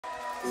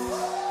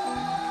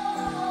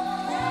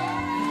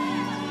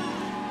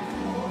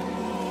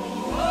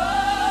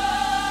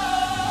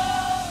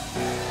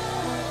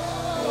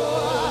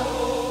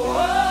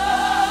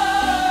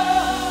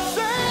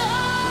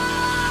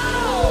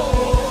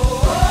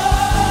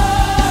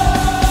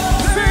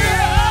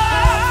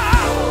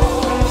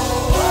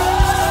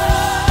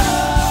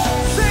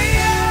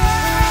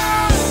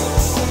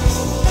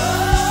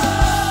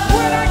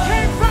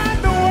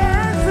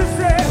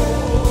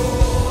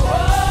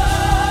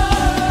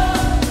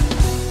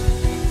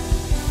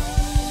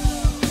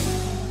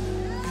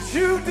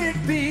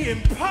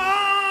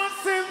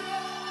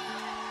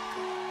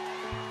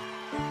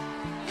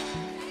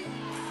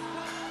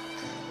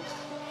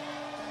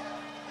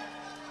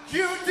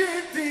You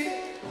did the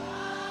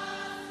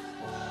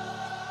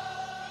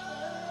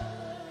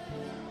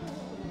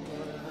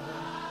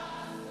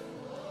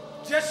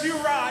just you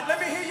ride.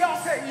 Let me hear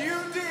y'all say you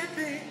did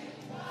the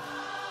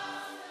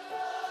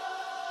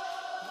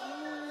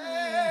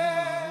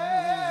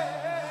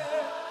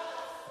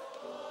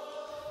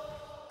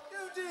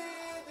you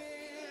did the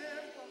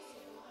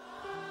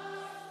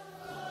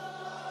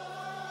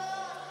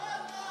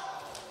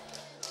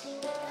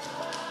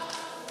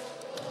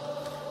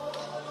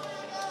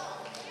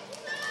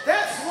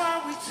That's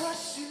why we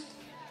trust you.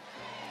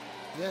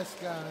 Yes,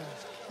 God.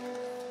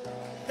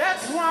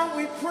 That's why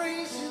we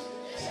praise you.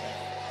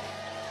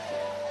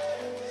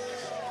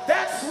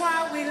 That's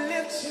why we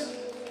lift you.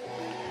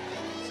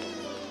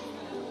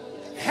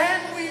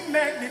 And we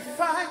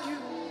magnify you.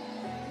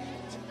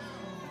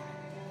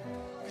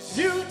 'Cause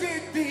you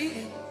did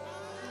the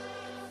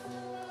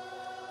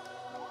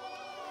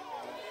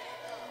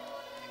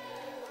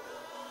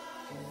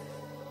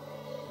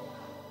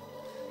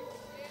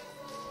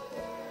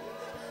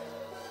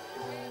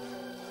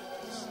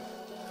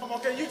Come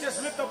on, can you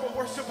just lift up a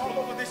worship all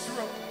over this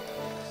room?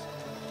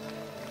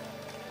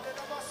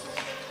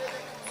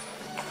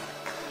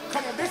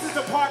 Come on, this is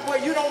the part where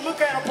you don't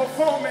look at a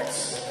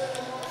performance.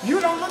 You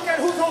don't look at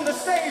who's on the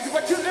stage,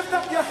 but you lift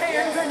up your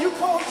hands and you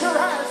close your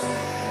eyes.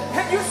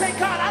 And you say,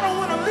 God, I don't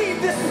want to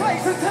leave this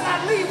place until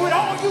I leave with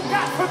all you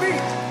got for me.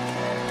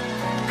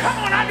 Come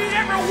on, I need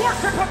every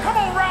worshiper. Come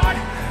on, Rod.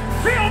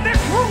 Fill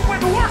this room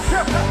with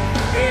worship.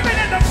 Even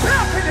in the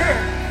balcony,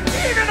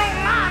 even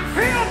online,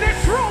 fill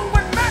this room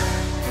with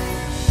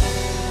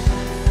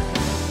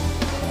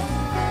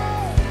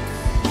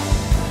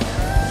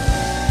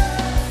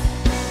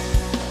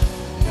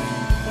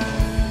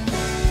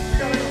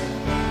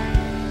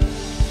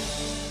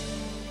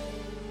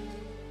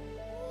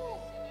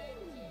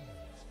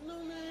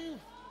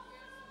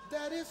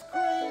that is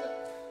greater,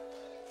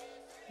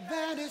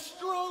 that is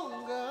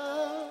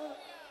stronger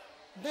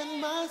than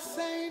my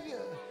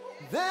Savior.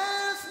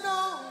 There's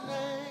no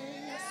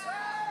name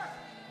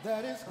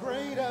that is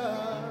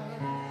greater,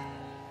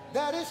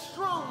 that is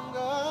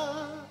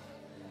stronger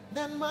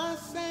than my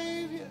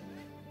Savior.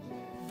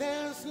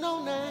 There's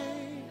no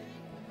name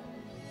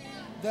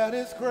that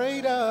is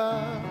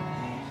greater,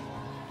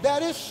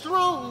 that is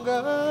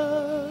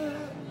stronger.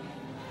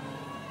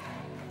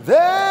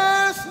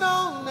 There's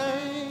no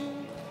name.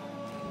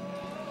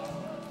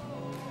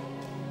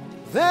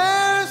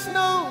 There's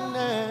no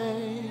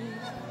name.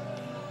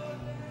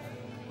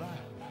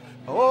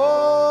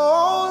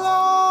 Oh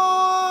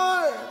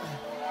Lord,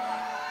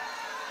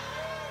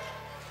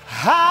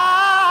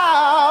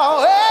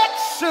 how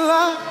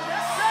excellent,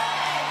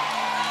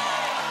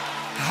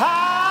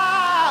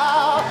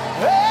 how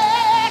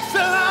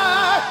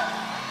excellent.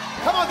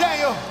 Come on,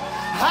 Daniel.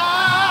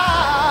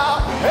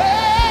 How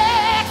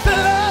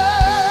excellent.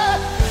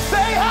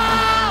 Say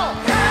how.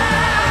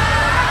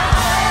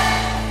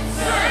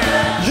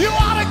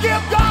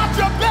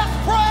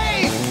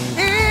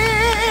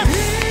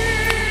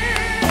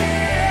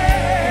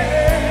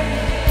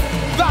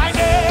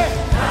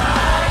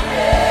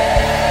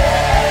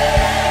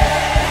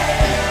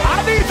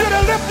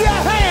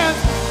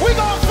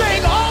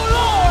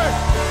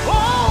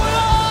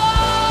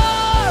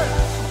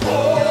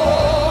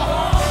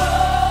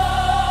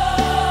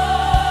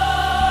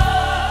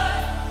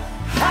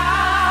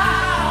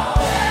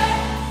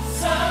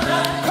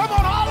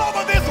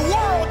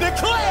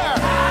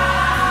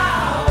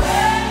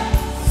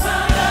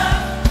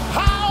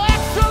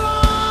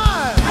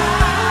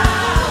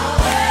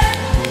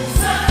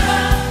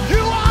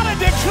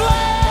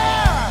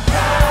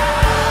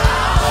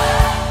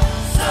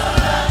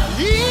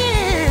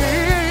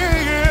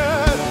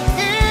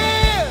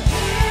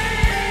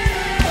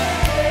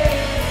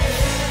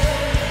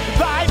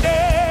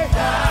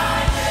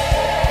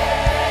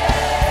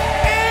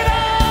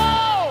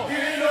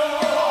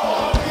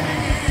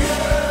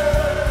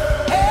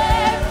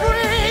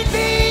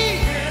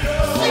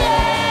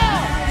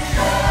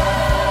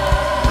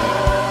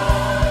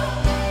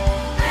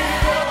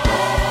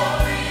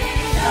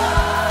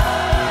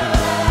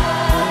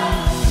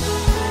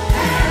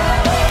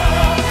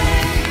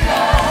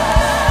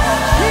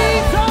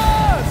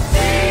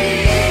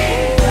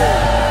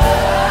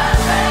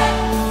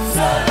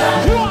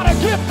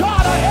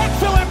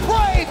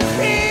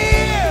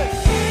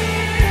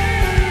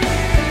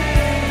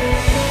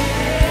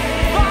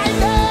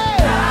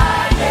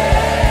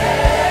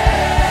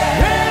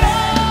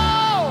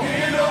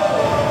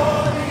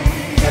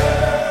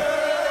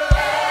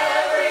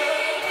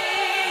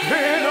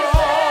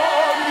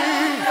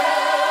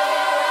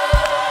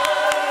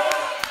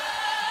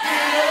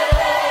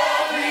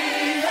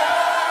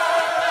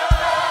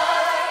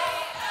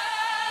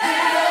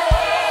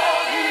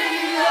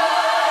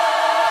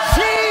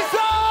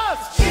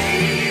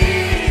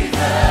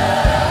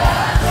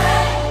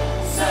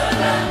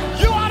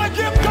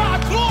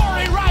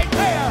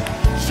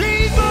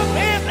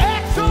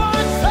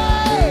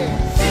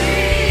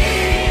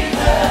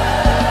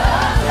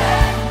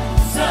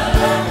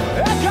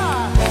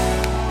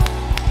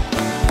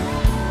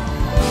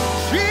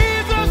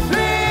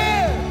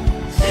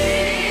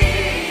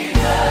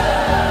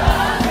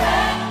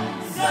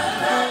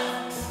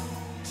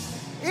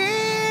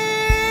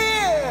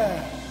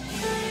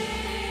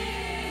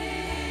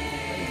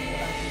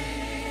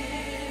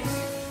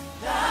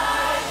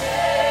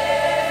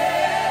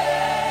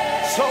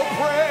 So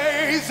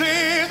praise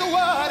is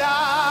what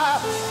I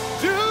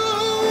do.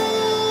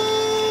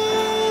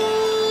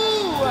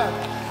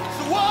 It's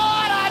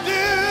what I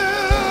do.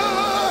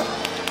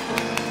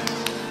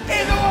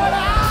 It's what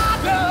I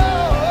do.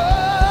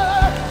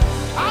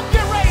 I'm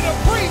getting ready to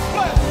preach,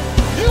 but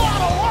you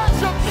ought to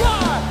worship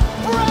God.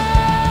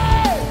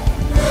 Praise.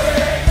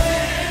 Praise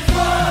is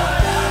what I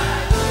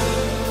do.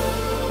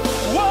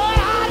 What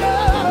I do.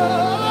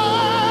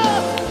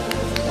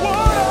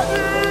 What I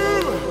do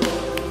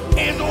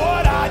is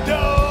what I do.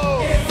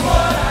 It's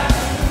what I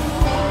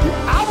do.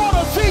 I want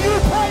to see you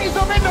praise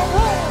Him in the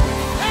room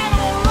and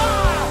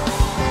online.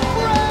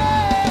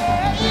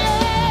 Praise,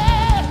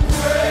 yeah.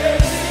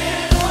 Praise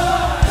is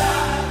what I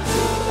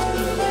do.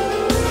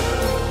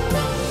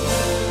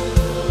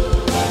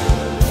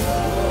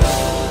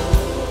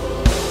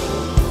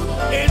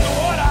 It's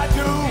what I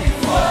do.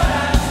 It's what I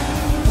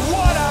do.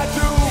 What I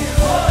do.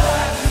 It's what I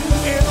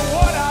do. It's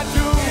what I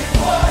do. It's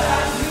what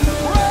I do.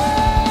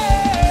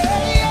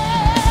 Praise,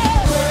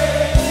 yeah.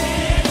 Praise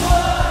is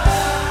what I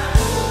do.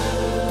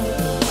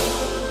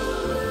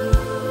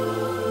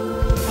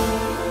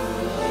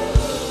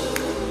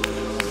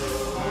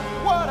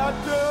 What I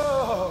do.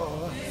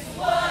 It's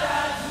what I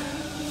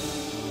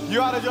do.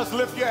 You ought to just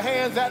lift your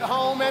hands at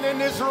home and in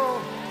this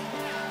room.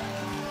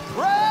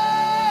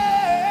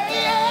 Praise,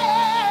 yeah.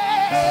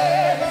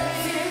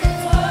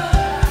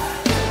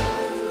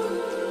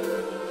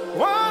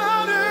 What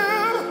I do.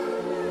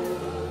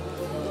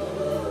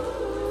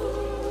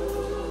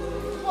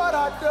 What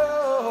I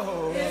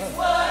do. It's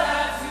what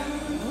I do.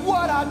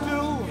 What I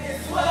do.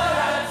 It's what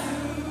I do.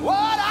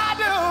 What I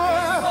do.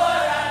 It's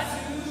what I do.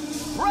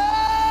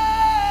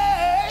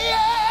 Pray,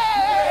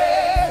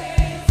 yeah.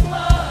 It's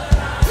what I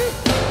do.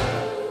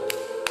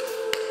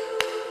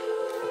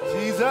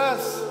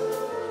 Jesus.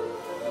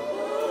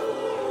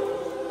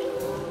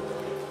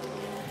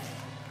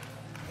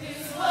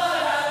 It's what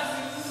I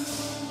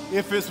do.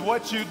 If it's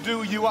what you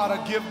do, you ought to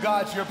give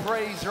God your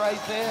praise right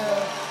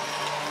there.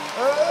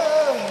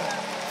 Oh.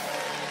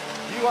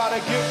 You ought to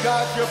give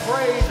God your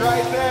praise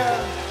right there.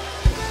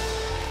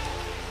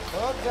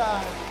 Oh,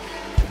 God.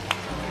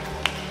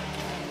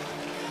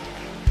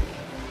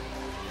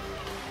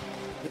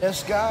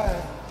 Yes, God.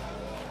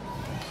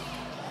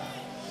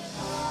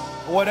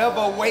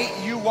 Whatever weight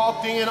you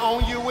walked in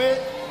on you with,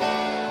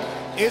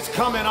 it's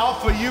coming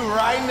off of you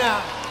right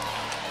now.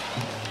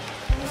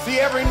 See,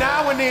 every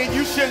now and then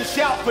you shouldn't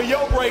shout for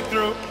your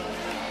breakthrough.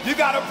 You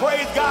got to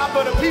praise God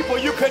for the people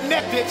you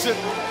connected to.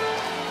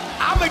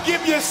 I'm going to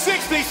give you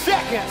 60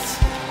 seconds.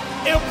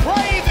 If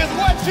praise is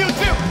what you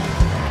do,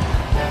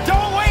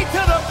 don't wait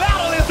till the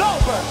battle is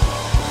over.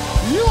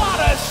 You ought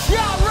to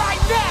shout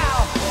right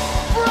now.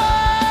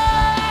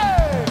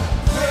 Praise!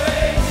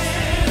 Praise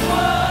is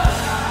what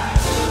I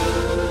do.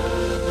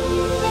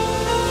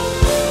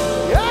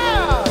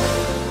 Yeah!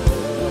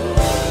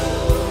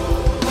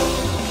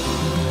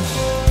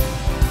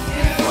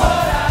 It's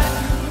what I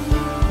do.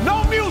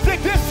 No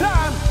music this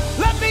time.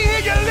 Let me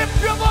hear you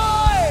lift your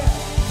voice.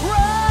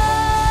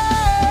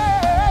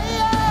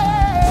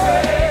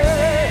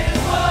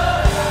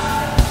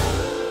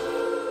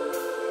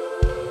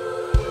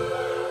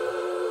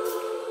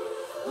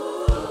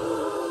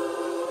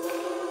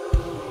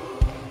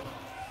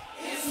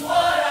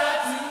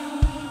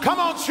 Come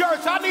on,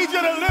 church, I need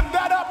you to lift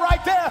that up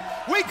right there.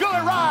 We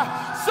good, right?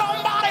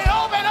 Somebody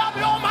open up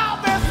your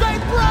mouth and say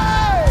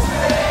praise.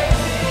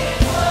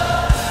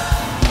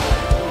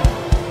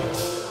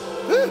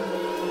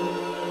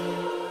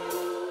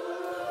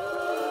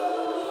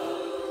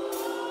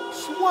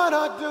 It's what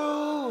I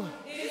do.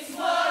 It's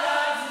what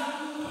I do.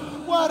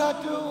 What I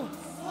do.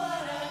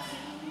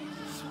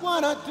 It's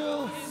what I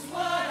do. It's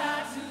what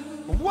I do.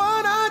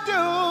 What I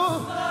do.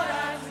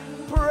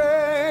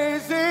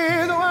 Praise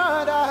is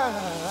what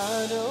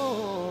I do.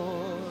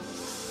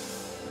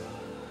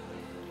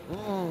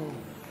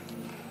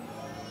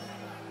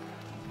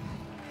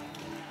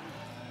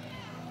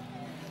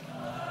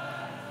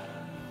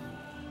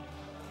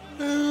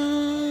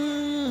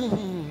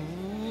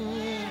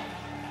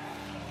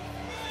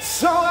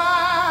 So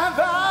I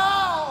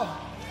vow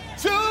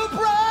to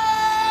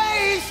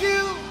praise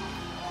you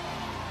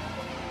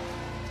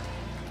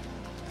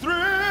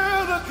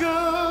through the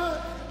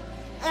good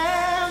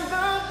and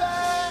the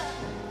bad.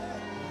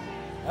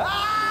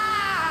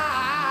 I'll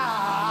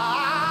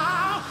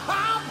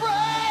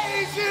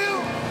praise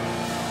you.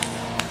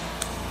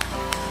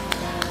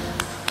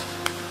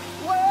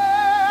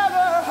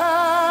 Whether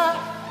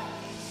happy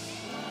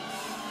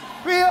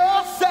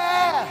or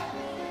sad,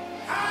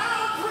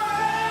 I'll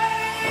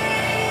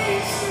praise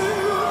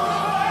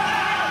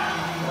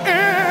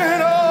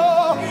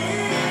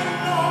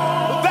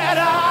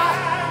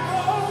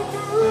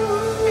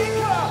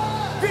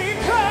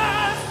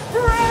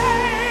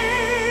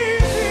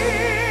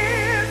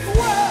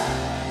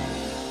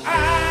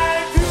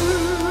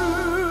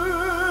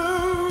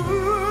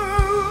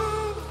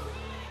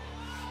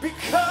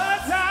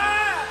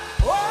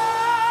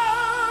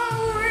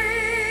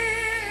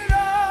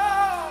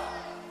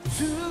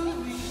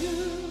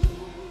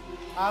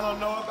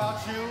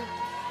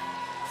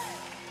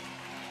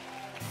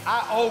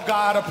I owe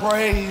God a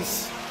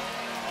praise.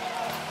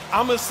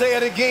 I'm going to say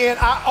it again.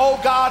 I owe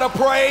God a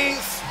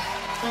praise.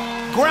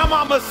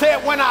 Grandmama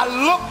said, when I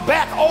look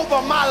back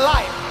over my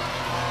life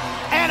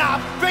and I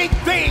think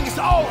things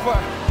over,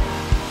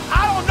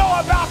 I don't know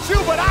about you,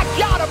 but I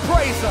gotta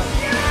praise him.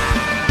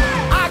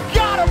 I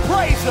gotta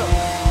praise him.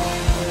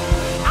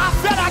 I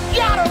said I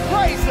gotta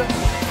praise him.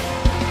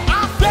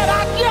 I said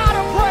I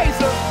gotta praise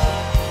him.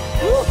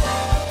 Woo.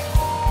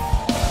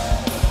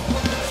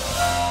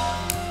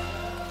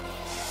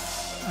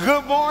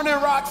 Good morning,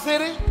 Rock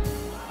City.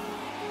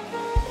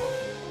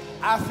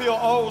 I feel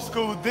old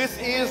school. This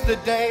is the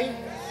day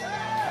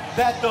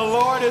that the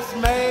Lord has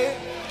made.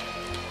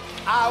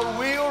 I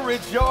will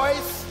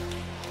rejoice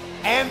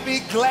and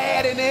be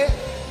glad in it.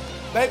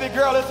 Baby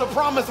girl, it's a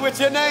promise with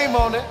your name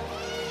on it.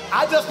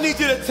 I just need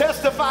you to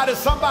testify to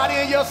somebody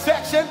in your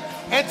section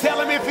and tell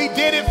him if he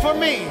did it for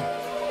me.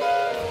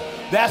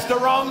 That's the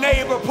wrong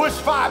neighbor. Push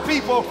 5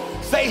 people.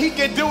 Say he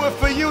can do it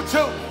for you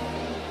too.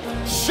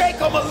 Shake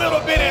them a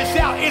little bit and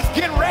shout, it's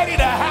getting ready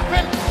to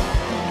happen.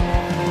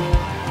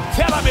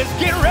 Tell them it's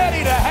getting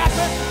ready to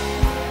happen.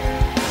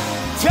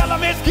 Tell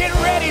them it's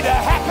getting ready to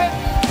happen.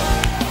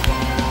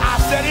 I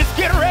said it's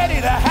getting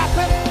ready to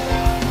happen.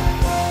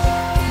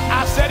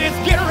 I said it's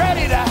getting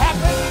ready to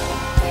happen.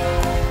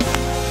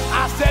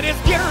 I said it's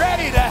getting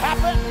ready to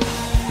happen.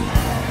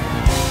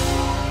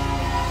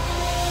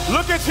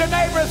 Look at your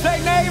neighbor and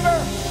say, neighbor,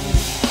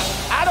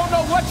 I don't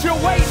know what you're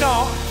waiting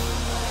on,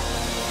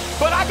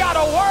 but I got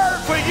a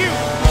word for you.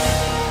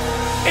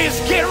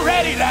 It's getting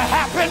ready to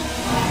happen.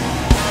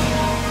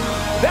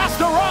 That's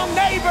the wrong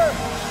neighbor.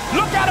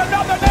 Look at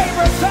another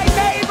neighbor and say,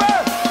 neighbor,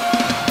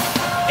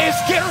 it's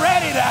getting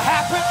ready to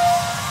happen.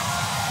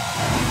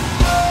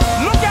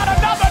 Look at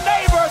another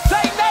neighbor,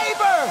 say,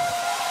 neighbor,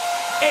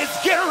 it's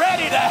getting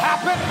ready to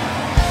happen.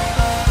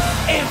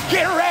 It's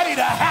getting ready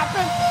to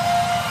happen.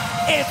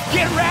 It's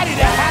getting ready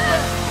to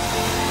happen.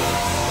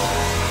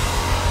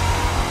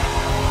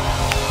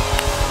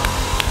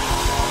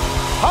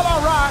 Hold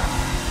on, Ryan.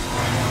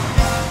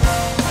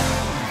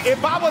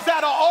 If I was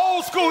at an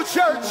old school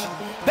church,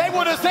 they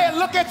would have said,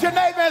 look at your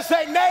neighbor and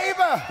say,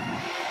 neighbor,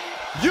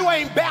 you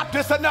ain't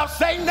Baptist enough.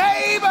 Say,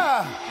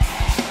 neighbor,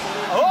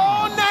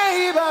 oh,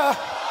 neighbor,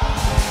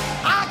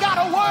 I got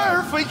a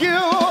word for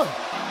you.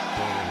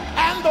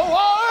 And the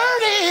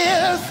word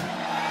is,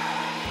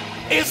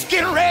 it's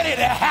getting ready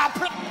to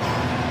happen.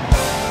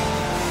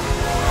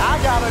 I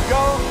gotta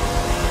go.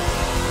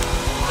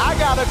 I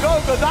gotta go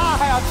because I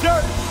have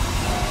church.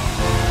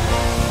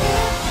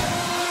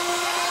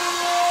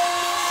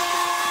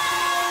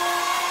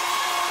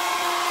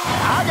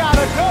 I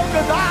gotta go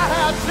because I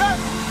have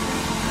church.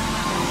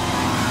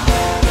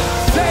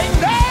 Say,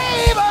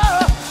 neighbor,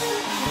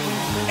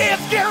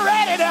 it's getting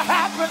ready to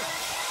happen.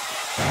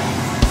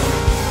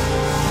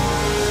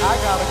 I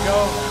gotta go.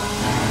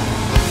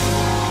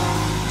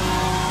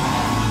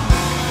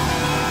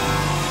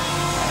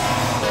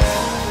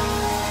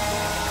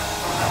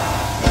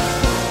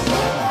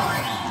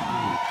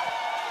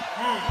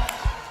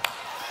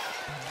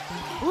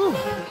 Whew.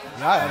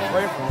 I had to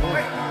pray for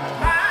me.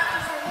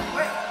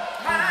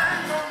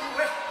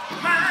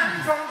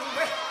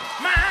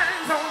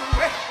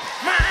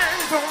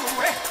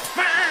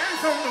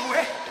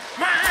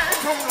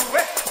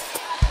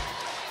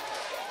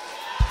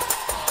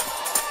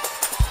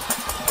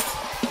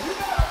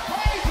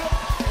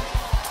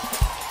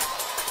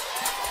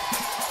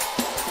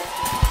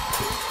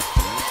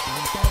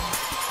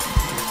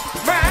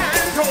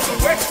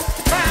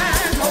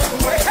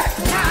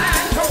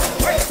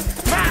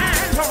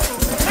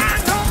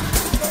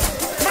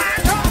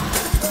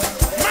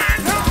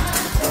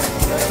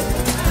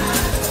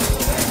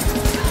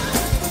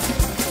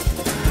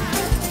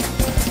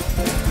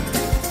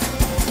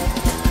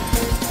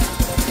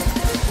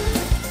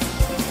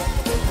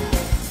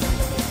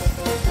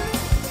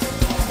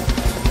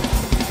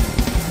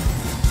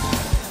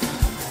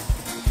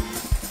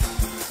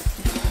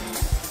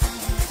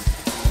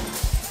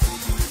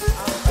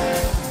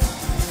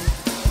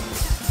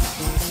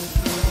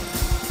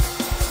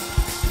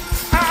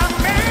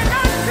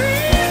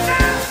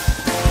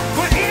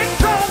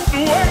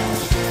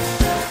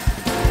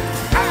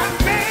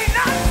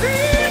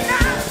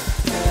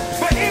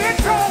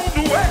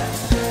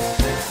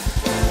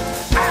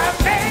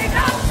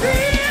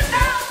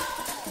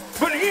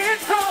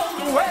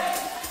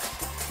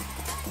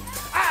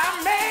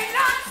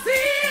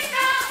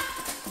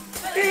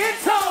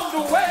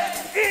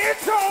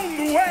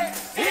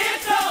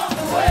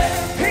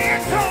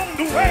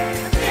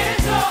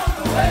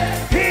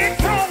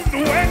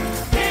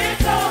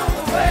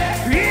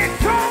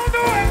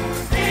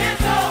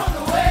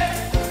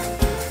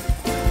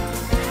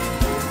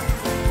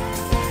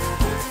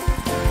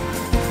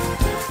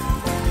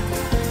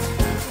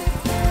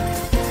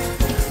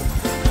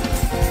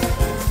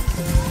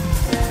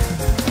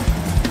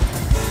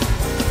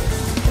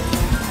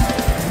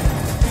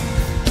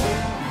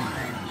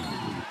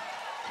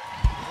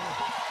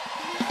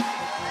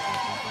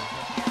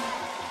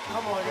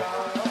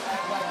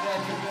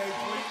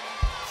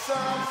 Sir,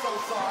 I'm so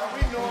sorry.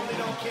 We normally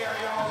don't carry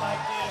on like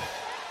this.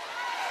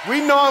 We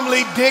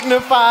normally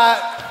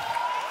dignified,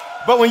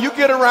 but when you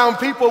get around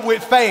people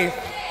with faith,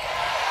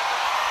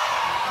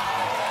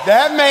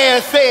 that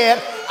man said,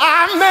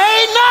 I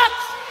may not,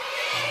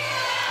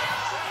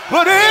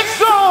 but it's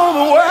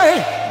on the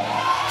way.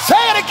 Say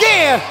it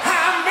again.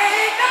 I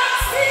may not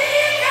see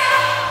it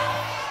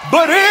now,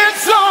 But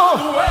it's on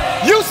the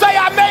way. You say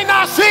I may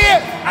not see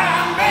it.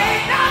 I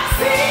may not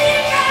see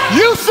it now.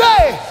 You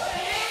say.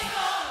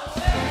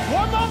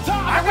 One more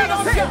time. I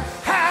gotta say,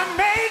 I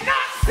may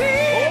not see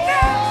it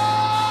now.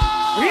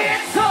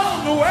 It's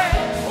on the way.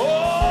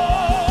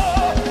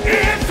 Oh,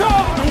 it's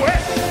on the way.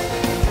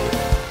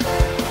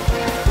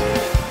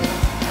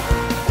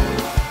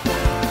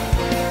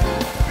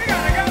 We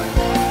gotta go.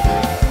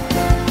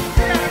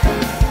 We gotta go.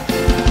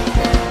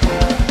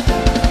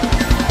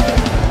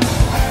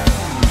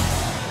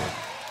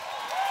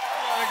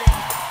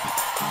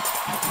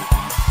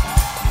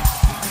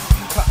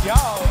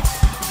 Y'all.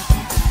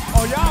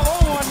 Oh, y'all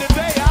on one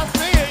today. I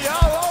see it.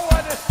 Y'all on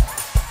one.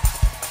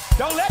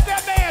 Don't let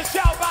that man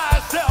shout by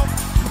himself.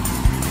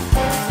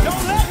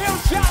 Don't let him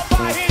shout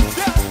by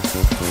himself.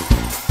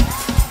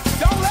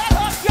 Don't let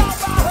her shout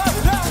by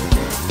herself.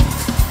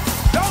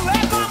 Don't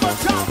let mama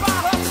shout by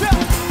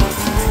herself.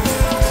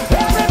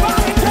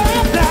 Everybody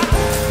dance now.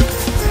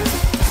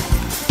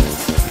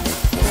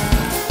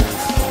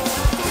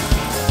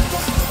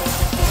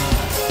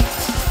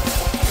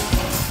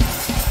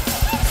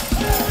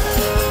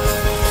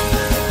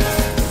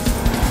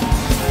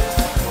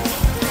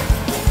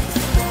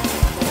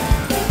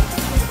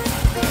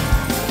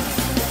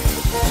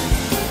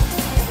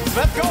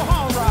 Let's go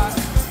home, Rod.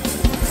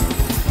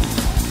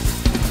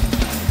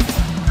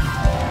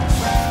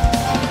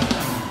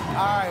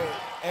 All right,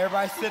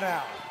 everybody sit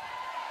down.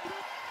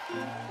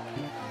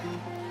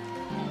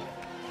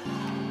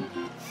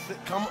 Sit,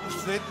 come on,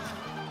 sit.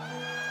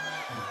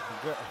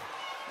 Good.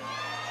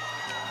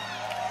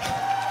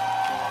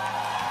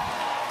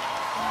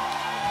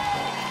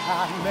 I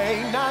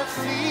may not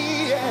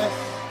see it,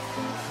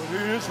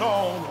 but it's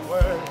on the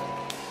way.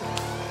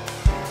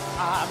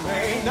 I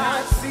may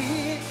not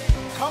see it.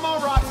 Come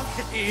on, Rock.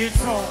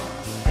 It's on.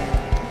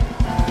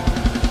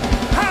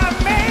 I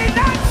may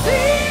not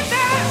see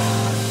that.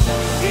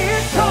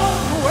 It's on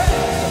the way.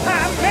 I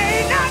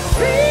may not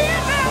see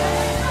that.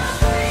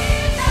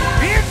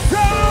 It's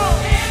on.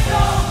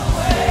 the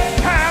way.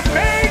 I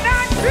may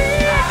not see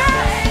that.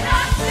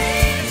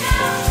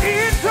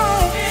 It's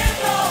on.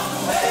 the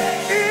way.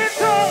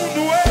 It's on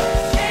the way.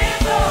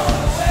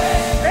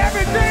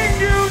 Everything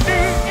you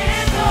need.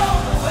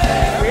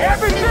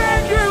 Everything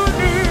you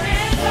need.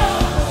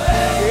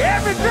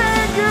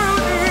 Everything you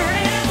need.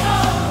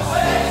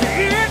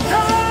 It's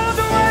on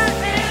the way.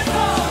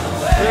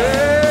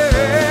 Yeah.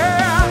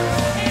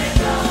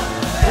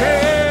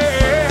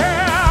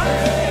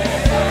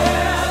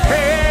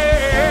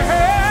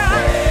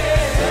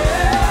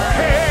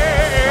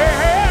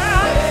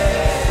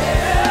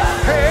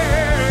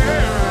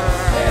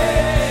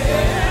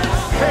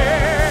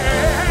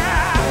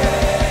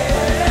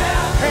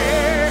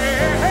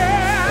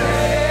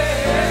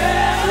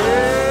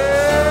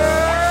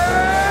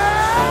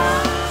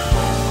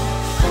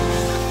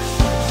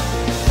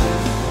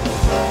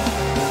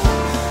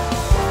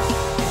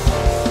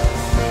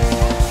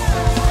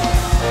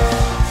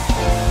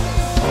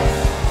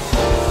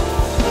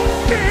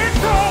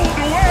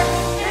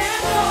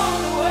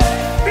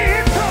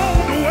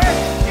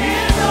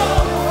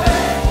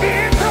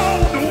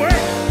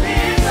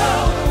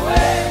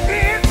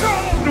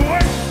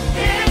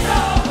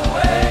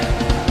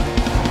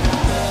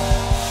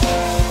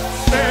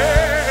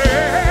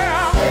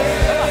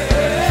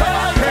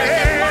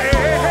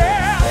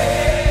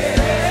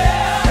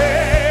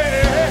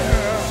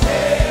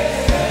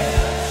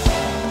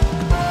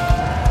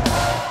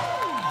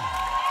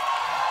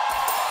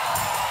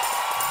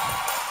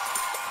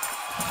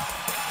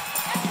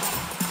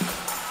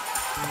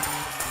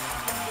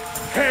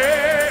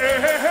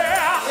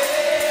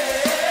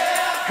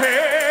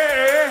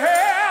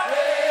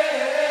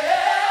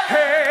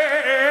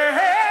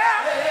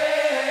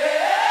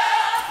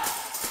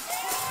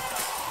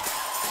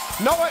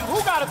 No, wait,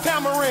 who got a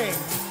tambourine?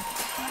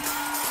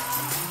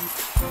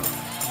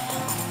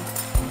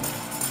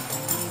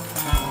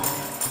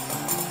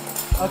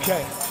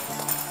 Okay,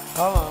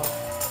 hold on.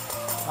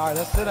 All right,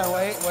 let's sit down.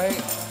 Wait.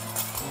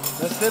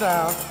 Let's sit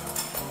down.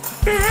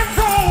 It's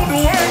on the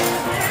way.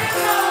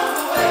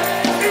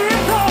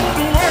 It's on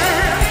the way.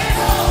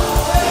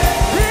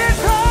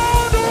 It's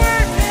on the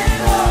way.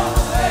 It's on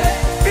the way.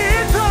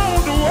 It's on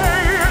the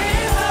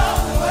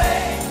way.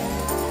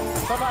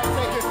 Somebody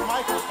take this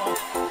microphone.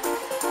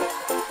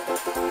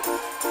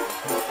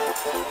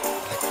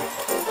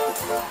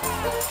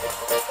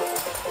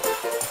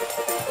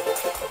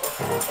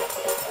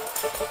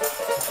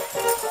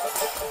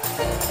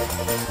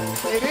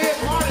 It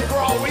is Mardi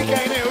Gras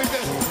weekend here. We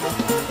just...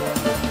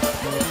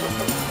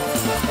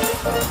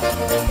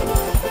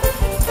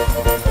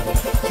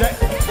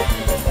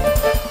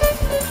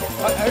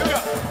 Here we go.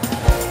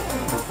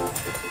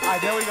 All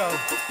right, there we go.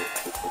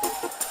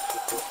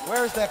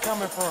 Where is that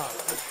coming from?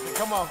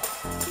 Come on.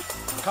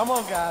 Come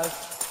on, guys.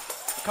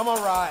 Come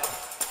on, Rod.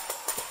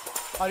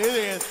 Oh, there it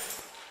is.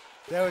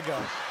 There we go.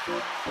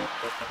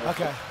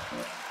 Okay.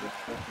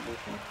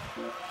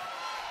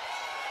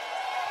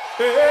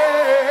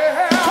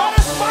 Call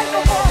this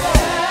microphone.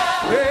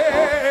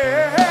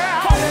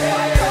 Call this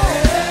microphone.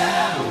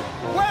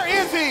 Where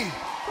is he?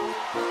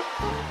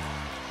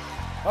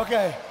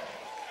 Okay.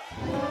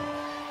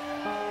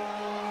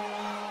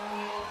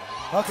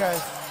 Okay.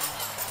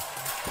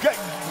 Good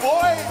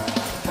boy.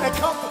 Hey,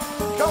 come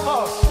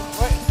on.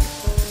 Wait.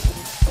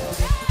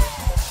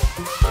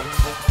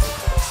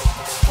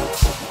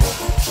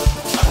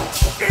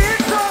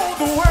 It's on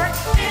the way.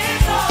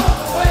 It's on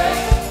the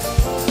way.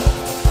 It's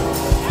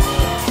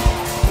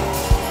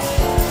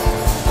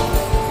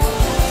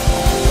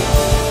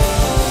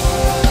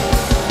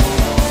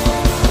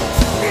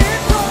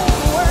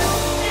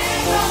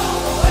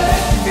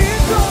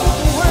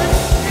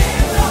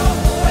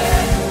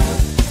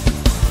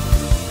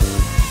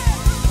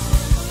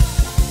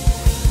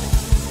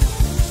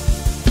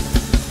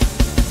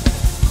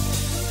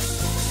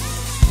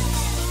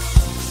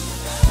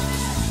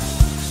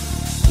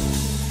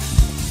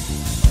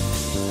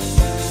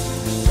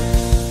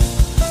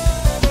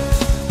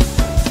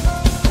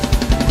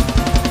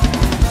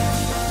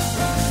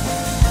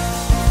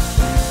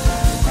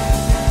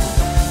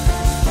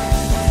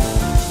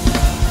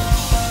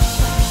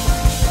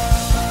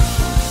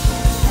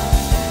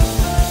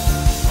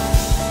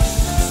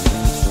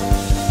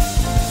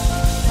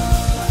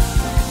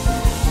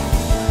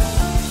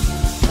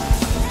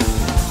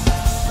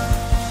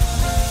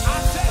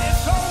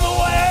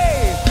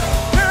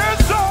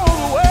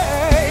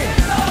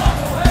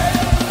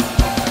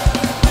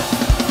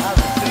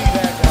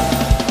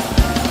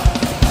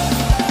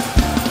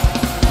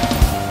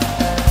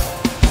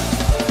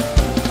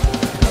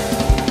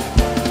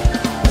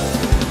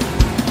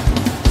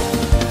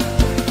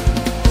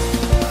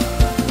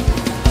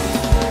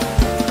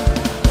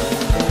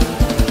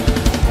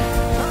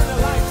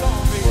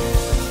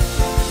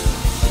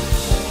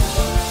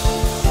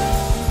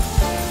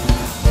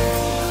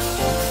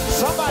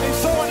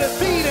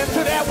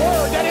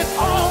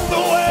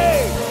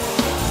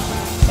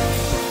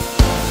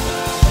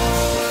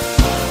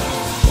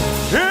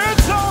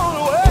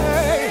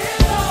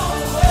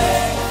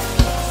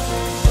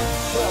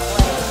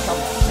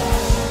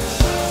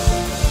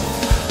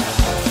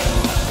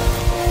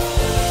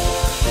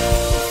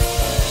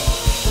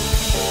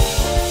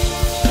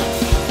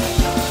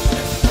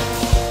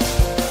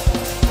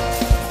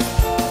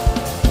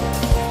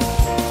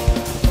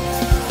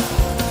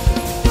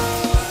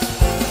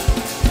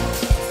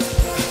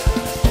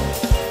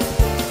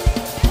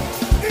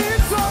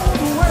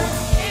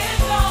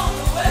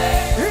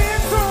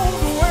on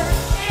the way.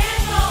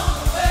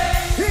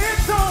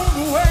 It's on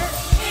the way.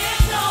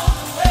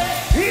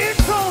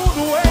 It's on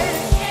the way. It's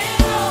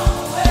on the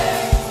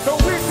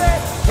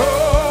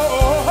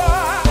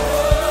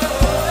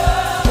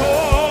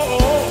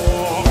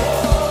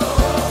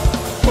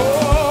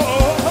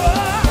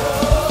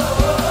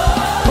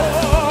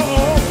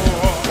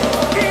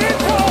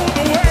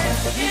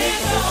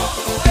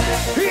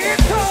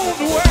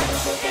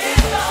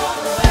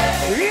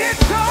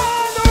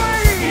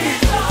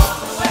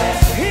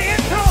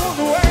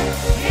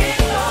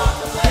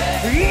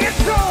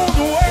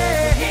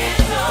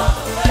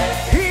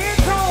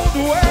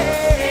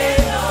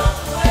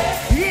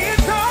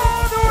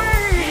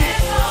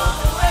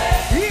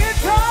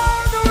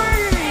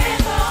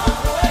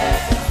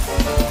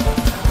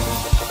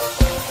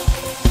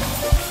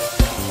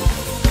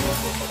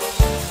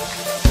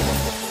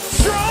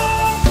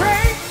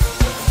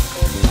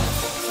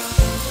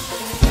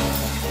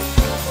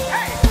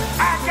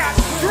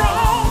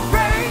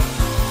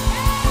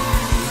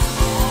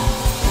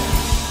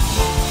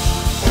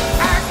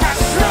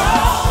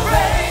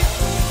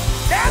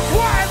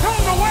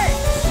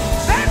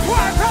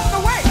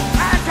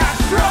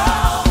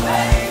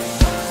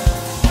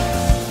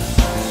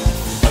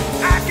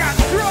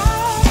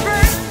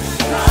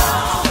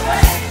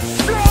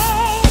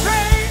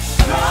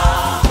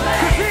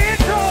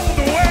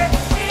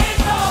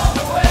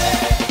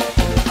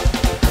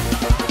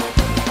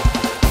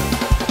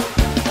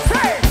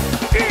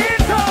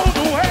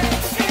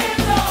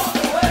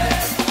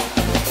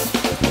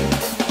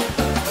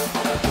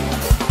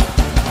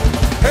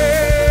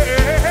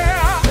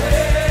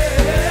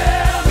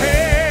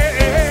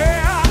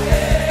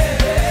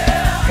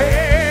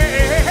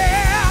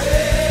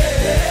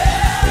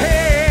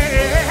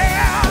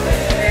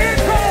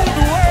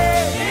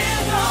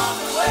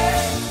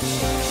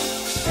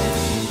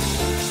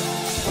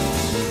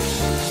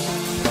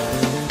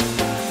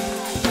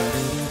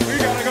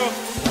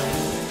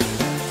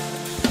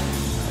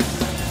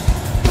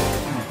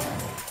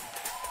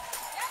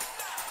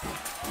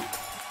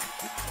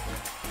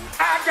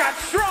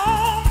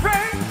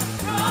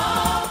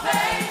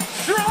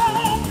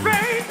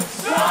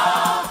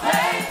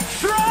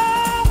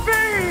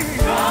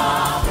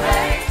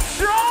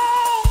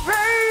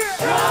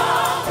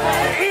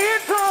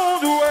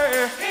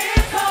way.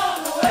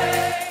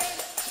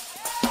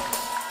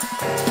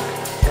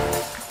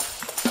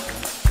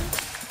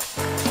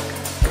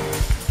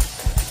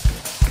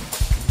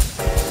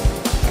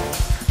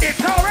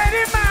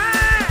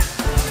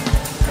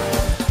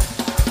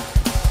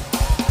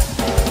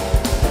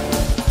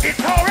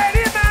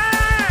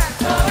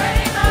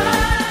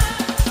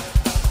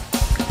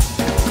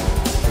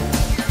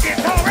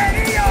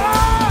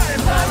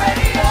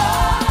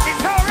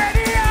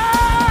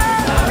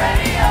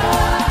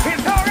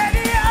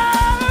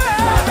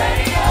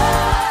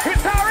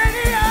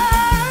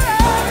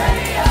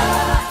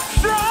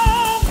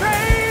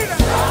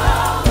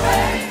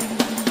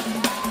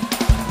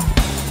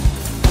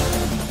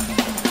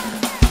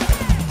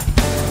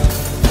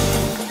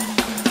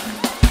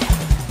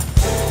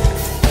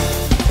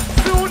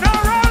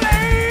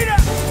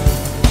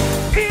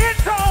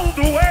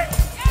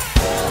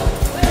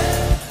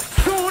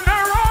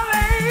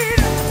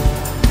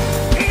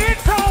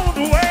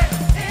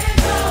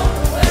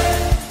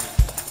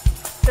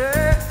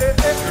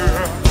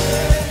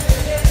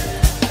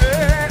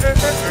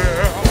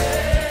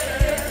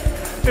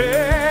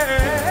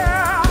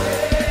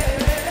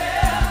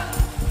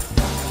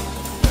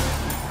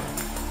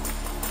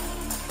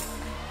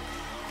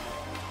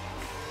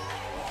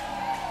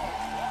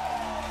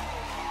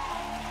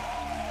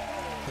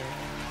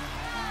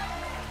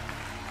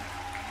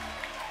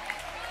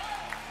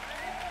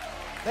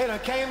 They done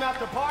came out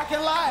the parking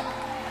lot.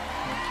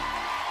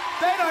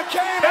 They done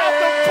came out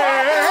the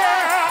parking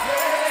lot.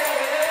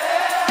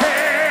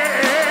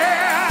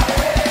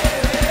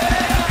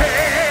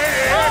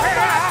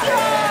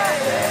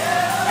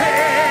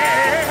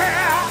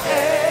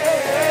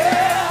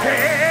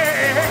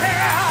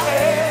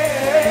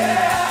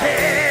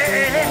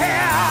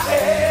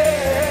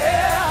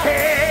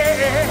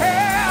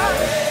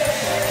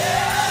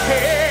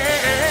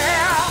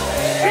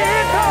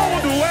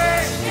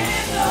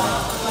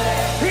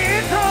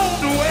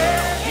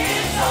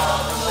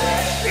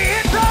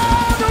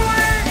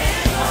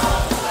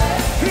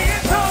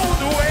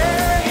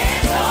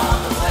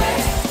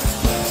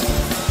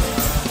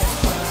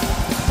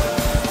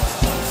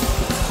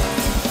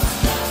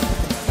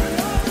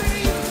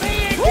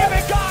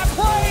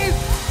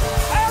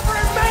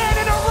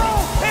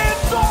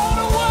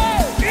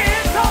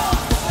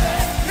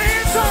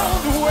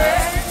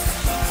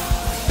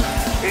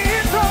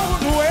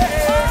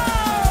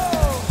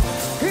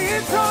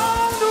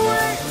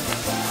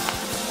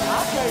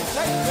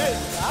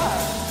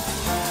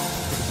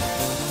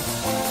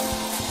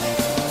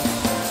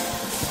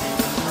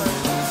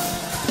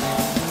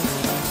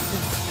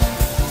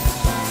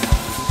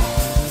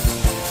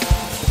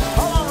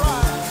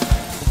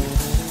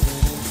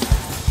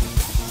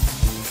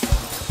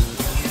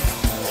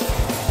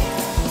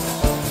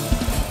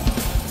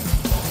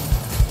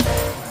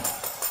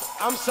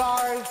 I'm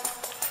sorry.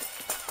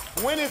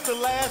 When is the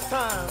last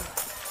time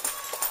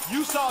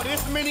you saw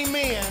this many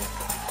men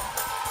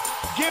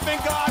giving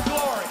God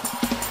glory?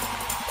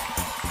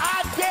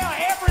 I dare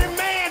every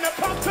man to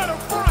come to the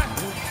front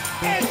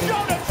and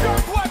show the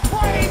church what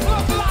praise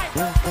looks like.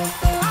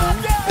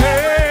 I dare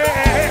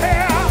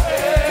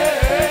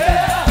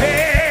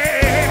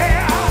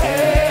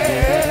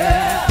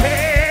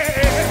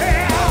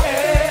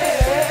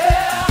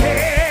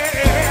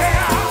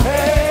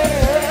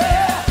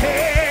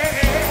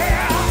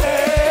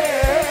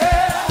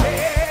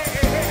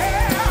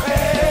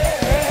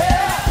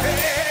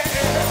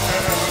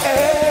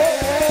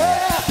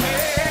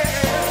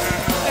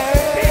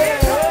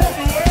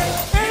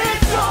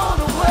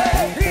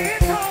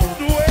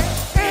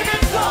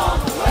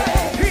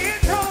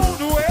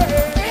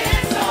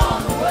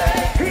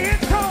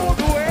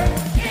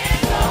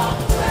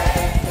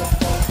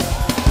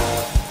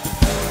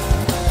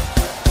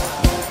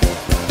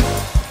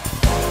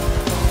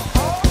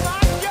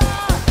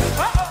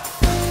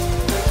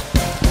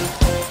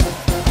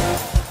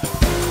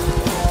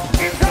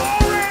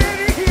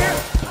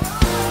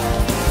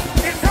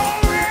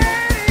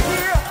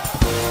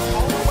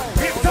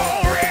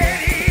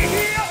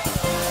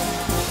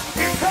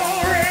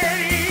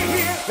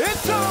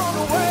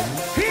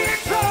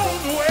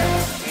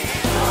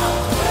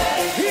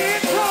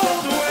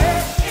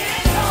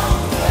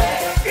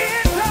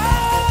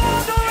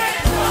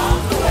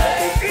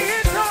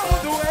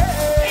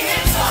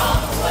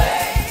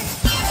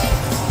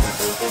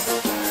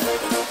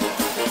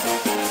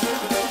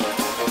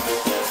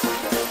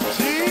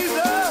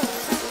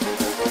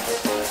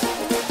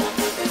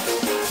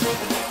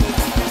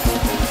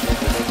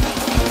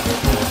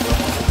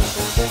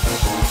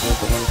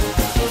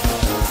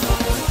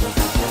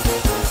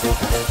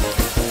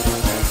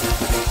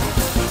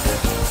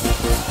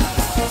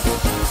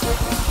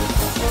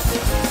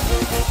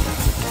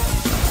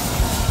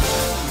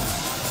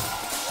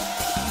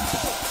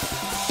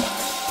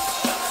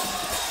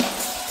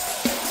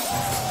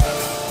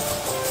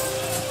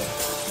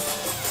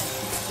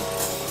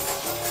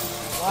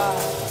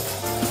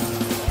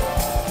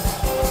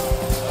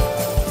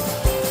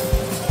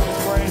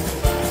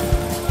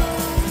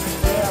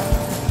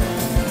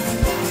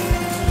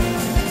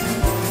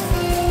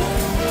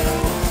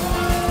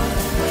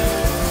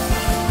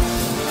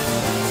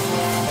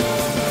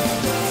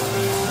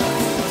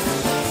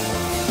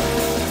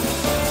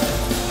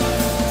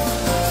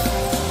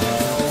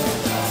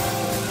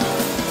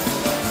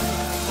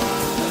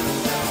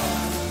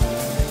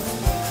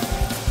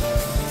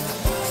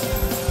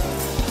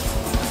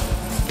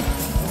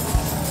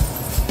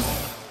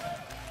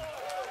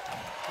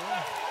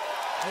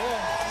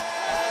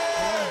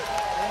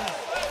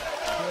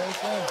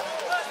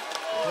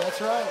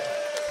That's right.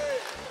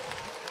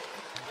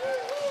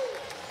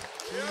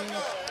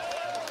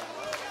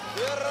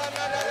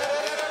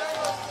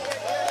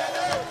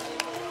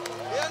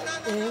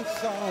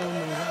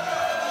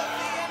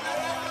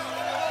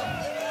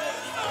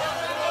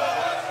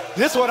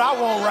 This is what I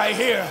want right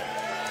here.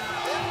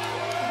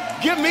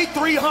 Give me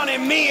 300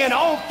 men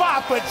on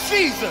fire for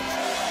Jesus.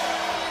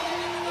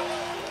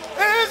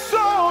 It's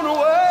on the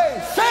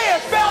way. Say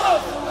it,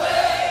 fellas.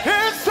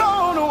 It's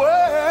on the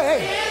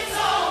way. It's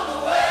on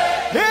the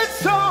way.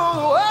 It's on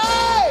the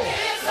way.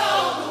 It's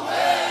on the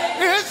way.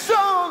 It's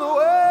on the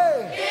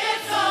way.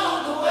 It's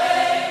on the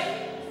way.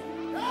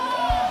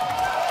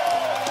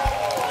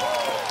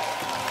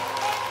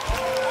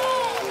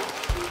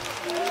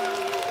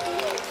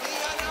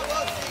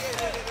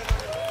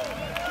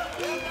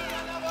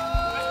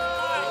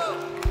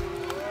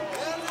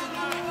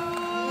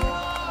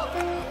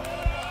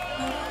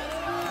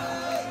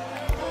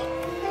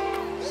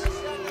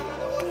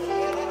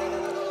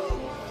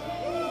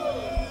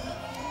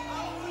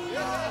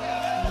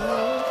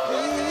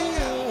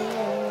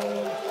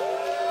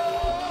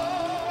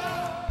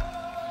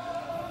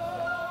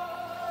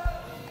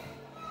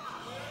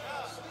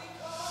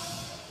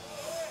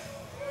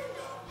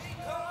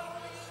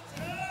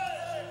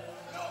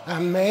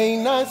 may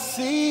not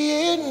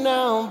see it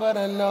now, but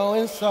I know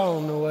it's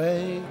on the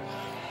way.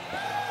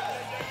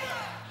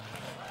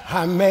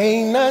 I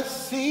may not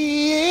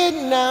see it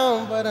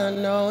now, but I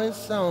know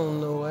it's on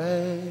the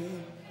way.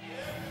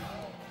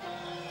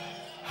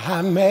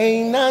 I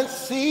may not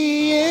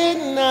see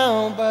it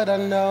now, but I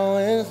know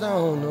it's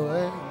on the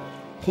way.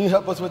 Can you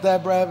help us with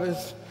that,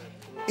 Bravis?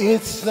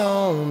 It's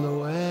on the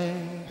way.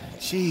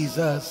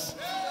 Jesus,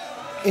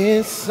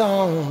 it's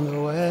on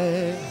the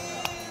way.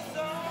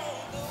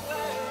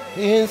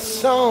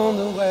 It's on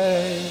the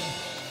way.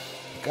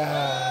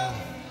 God,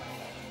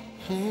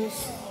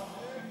 it's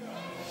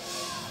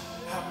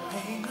I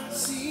may not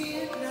see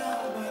it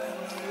now, but I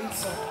know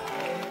it's on the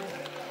way.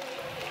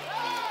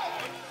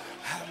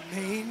 I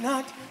may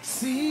not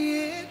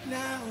see it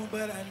now,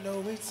 but I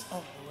know it's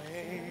on the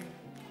way.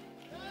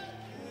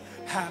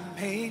 I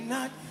may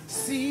not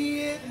see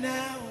it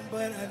now,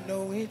 but I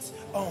know it's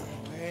on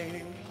the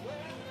way.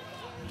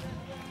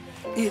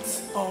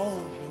 It's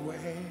on the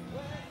way.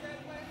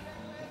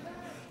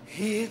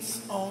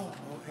 It's on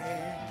the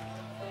way.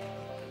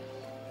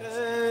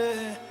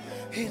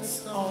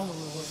 It's on the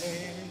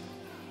way.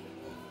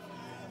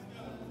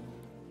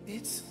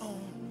 It's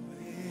on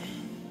the way.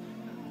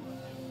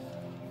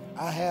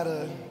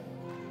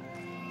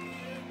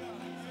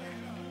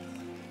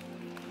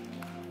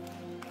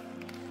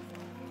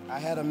 I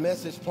had a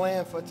message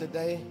planned for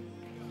today.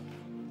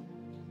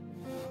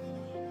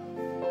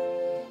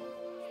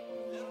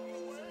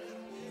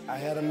 I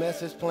had a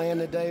message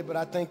planned today, but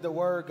I think the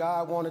word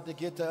God wanted to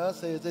get to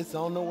us is it's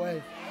on the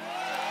way.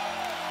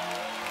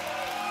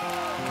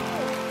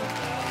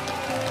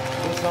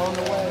 It's on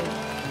the way.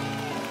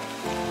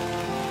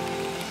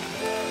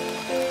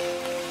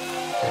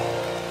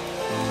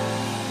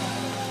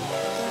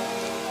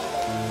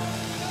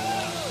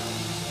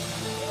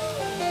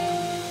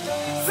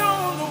 It's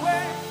on the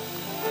way.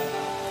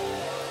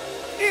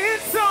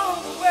 It's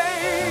on the way.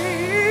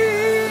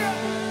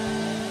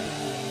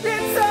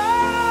 It's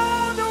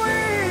on the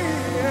way.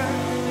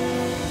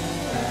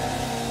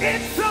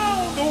 It's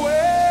on the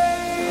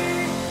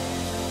way.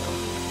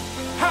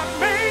 I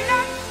may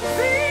not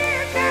see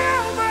it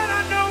now, but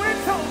I know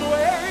it's on the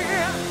way.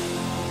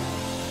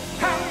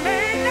 I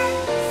may not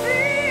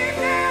see it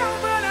now,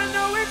 but I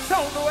know it's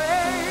on the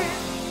way.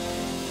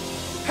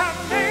 I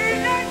may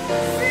not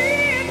see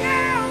it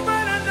now,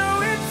 but I know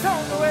it's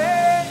on the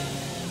way.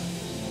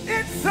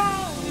 It's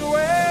on the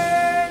way.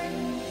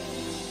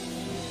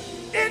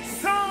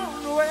 It's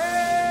on the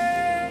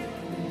way.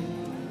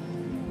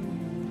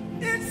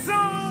 It's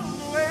on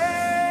the way.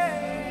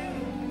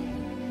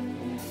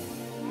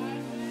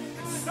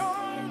 It's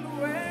on the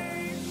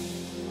way.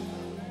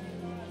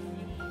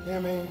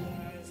 Hear me?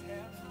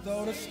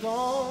 Though the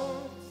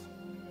storms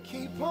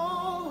keep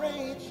on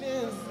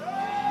raging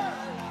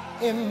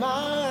in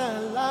my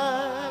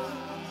life,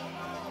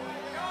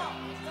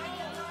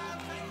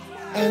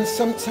 and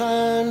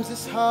sometimes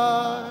it's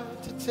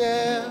hard to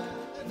tell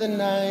the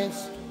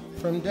nights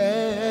from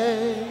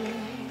day.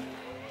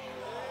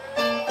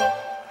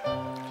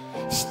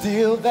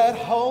 Still that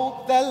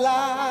hope that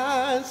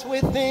lies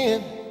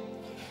within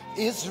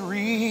is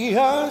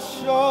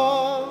reassured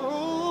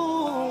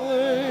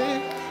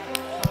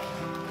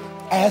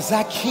as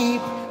I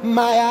keep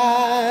my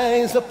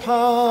eyes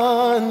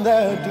upon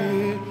the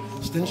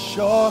distant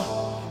shore.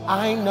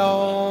 I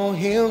know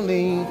He'll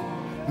lead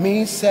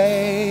me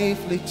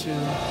safely to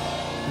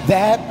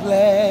that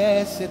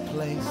blessed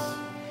place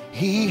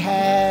He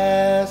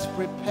has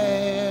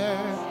prepared.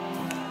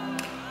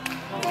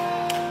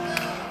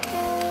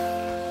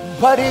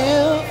 But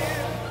if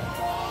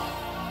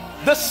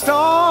the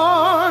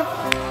storm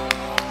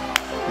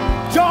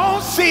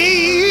don't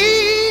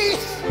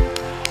cease,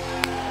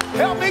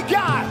 help me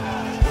God,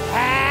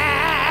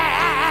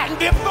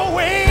 and if the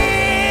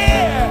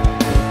wind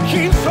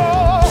keeps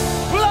on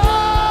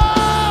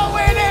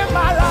blowing in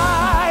my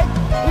life,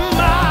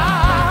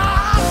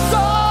 my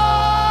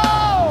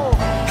soul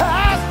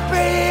has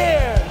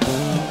been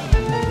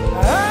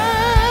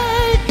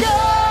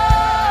anchored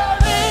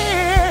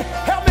in.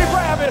 Help me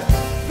grab it.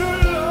 The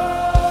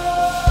Lord.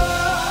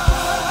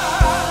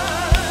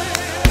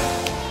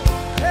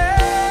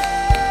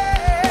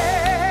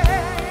 Hey.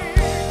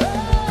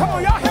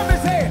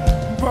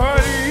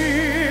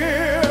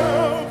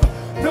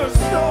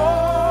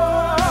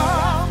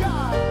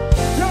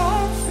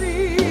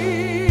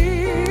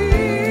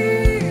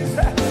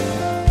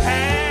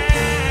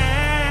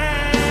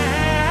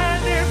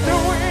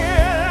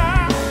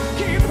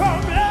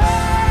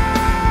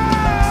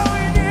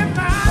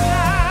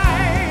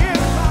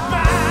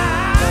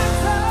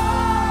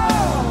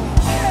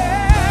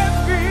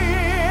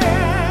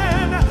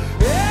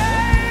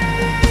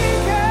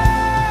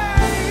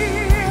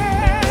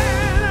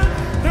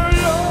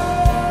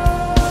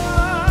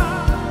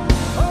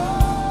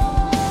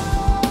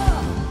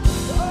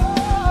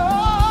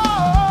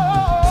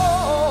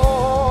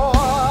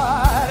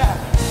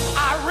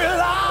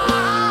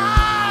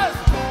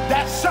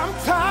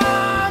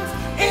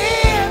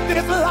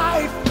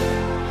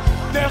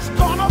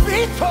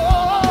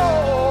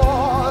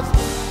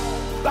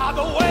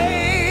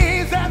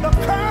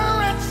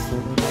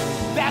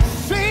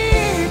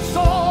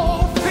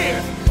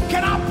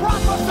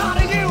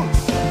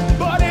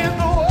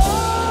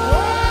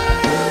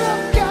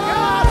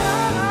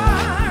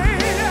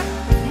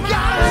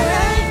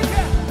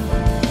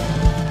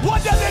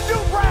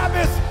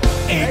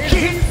 It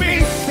keeps me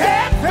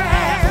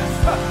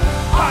steadfast,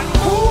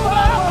 unmovable.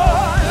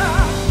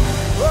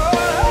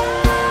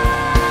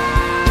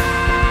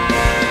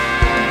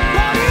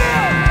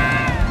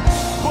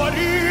 But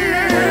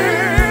if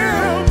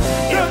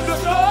the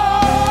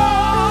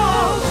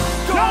storm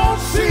don't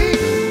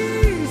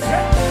cease,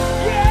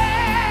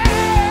 yeah,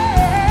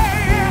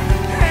 and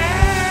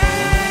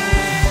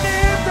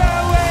if the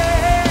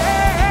wind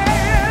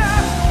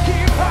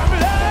keep on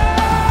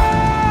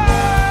blowing,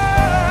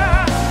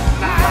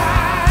 my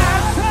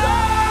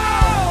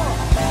soul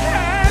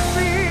has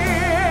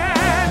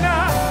been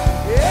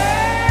anchored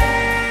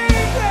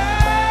in the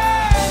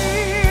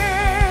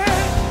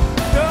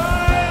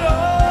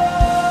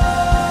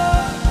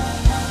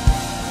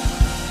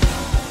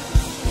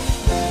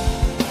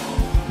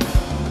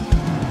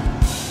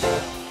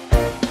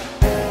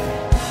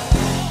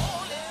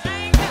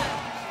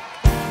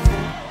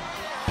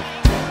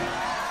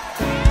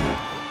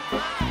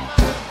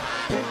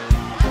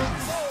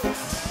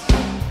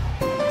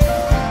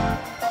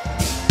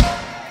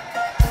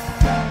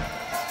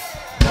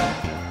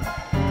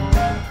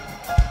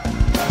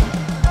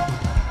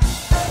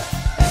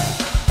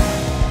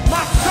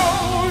My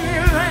soul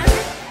is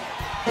anchored.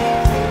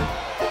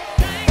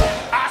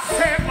 I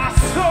said my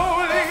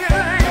soul is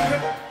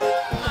anchored.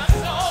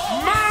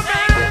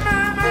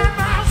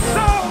 My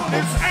soul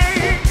is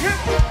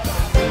anchored.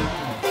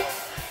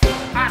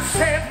 I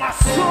said my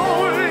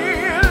soul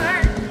is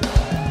anchored.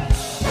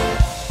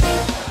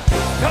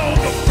 Though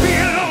the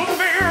billows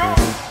may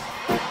roll,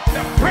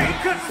 the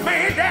breakers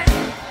may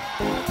dash,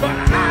 but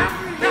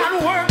I'm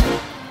not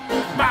worried.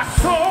 My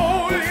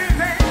soul is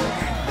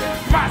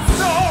anchored. My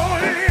soul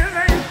is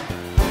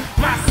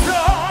anchored. My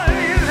soul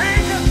is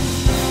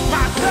anchored.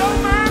 My soul,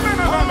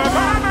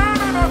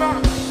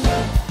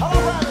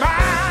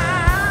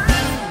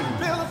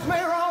 Billows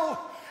may roll,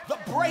 the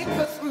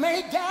breakers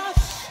may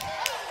dash.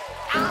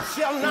 I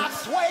shall not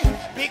sway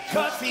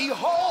because he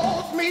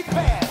holds me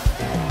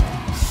fast.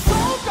 So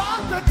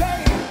dark the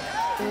day,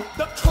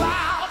 the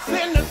clouds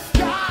in the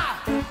sky.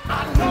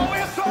 I know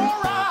it's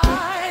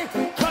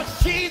alright,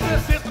 cause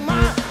Jesus is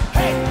mine.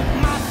 Hey,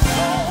 my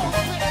soul.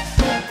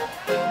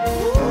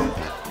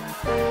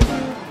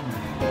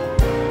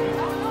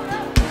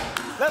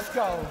 Let's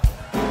go.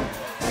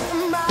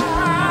 My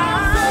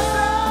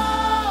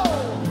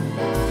soul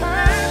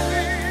has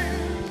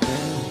been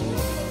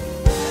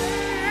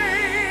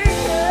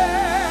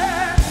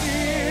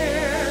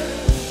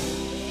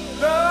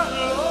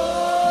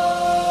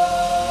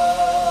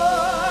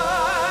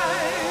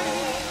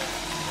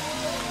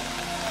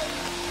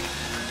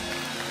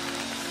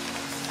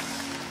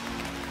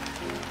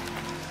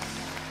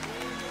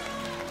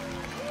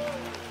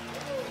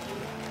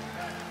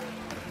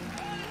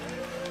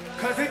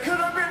cause it could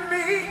have been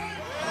me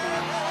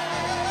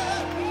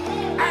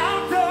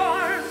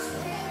outdoors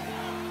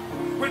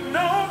with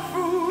no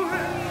food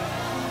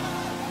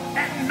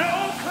and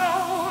no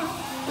clothes,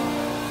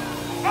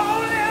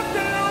 all left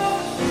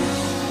alone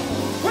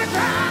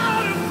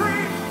without a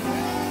friend,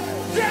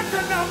 just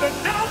another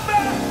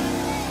number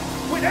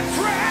with a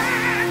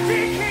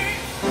tragic end.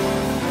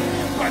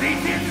 But he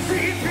didn't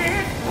see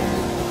fit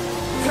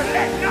to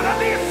let none of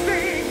these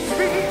things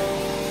be.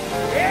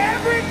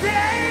 Every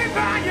day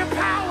by your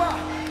power,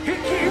 he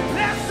keeps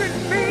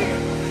blessing me.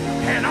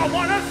 And I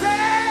want to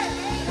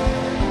say,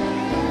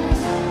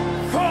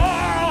 for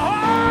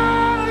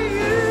all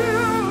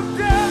you've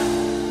done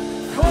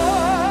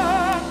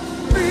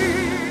for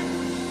me.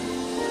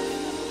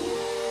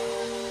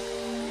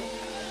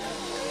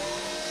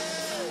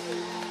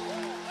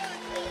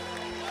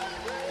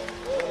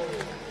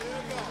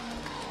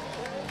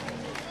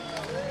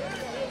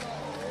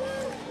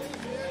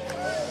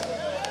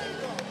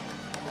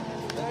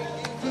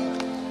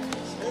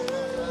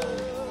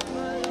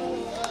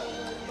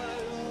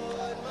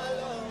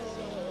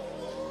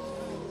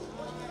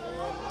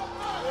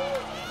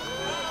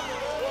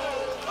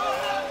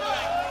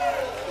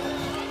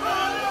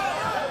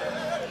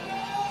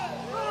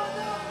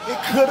 It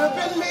could have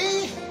been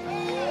me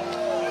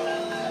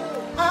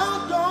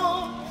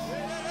outdoors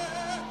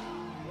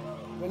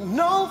with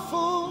no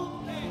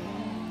food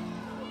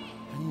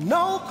and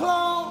no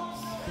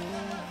clothes,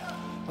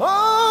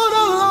 all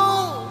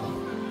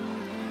alone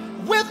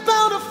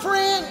without a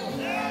friend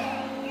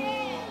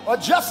or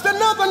just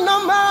another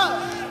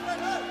number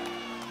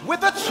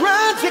with a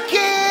tragic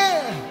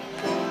end.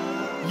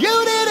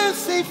 You didn't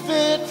see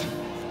fit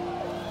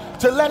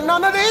to let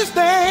none of these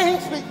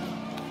things be.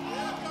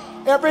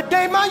 Every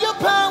day by your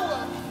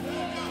power,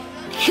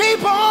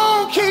 keep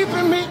on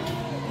keeping me.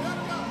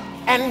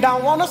 And I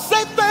want to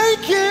say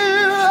thank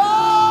you,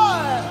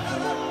 Lord.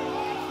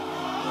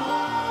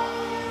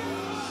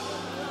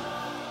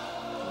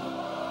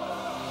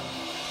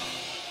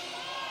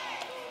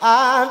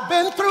 I've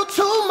been through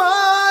too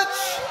much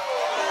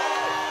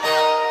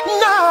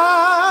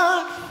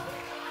not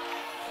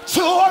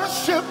to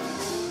worship.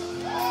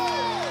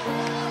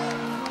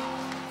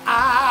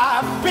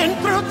 I've been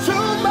through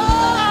too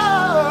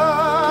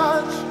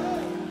much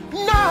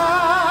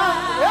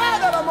not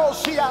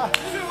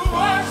to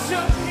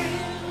worship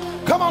Him.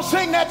 Come on,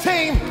 sing that,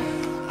 team.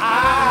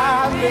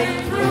 I've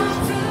been through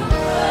too much.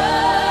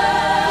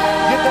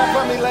 Get that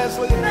for me,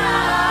 Leslie.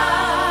 Not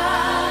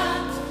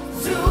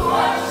to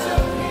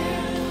worship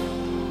Him.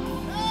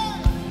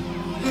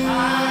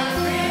 I've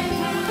been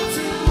through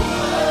too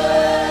much.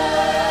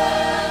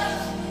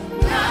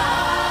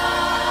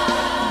 Not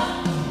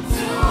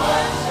to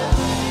worship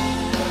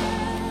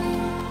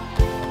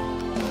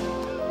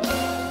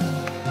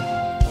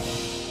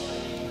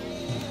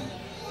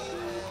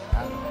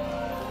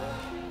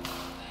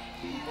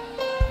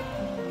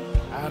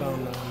I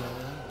don't know, man.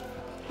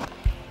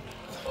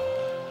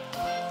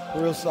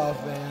 Real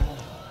soft, man.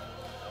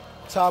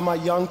 To all my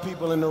young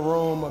people in the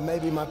room, or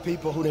maybe my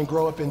people who didn't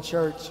grow up in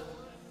church,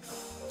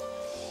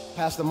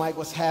 Pastor Mike,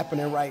 what's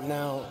happening right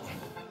now?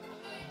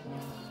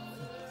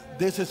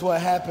 This is what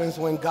happens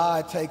when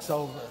God takes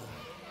over.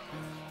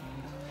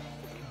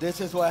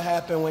 This is what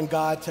happens when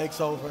God takes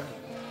over.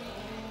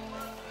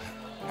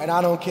 And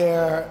I don't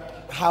care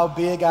how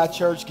big our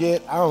church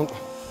get.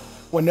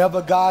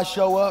 Whenever God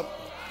show up,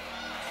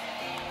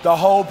 the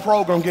whole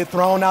program get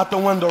thrown out the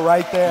window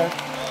right there.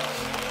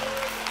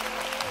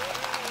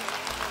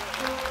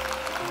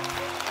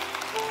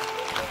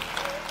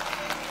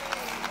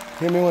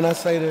 Hear me when I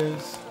say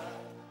this,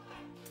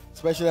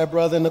 especially that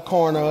brother in the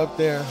corner up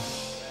there.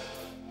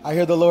 I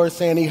hear the Lord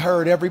saying He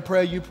heard every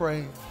prayer you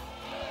prayed.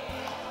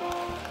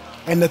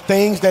 And the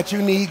things that you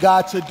need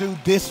God to do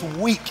this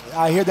week,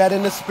 I hear that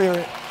in the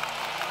spirit.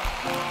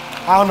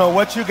 I don't know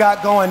what you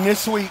got going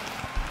this week.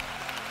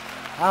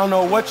 I don't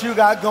know what you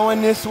got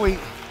going this week.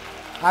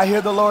 I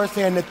hear the Lord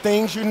saying the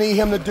things you need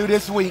Him to do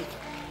this week,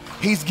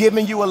 He's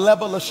giving you a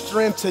level of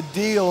strength to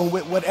deal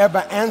with whatever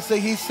answer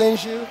He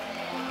sends you.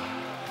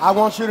 I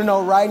want you to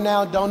know right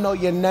now, don't know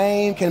your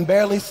name, can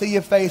barely see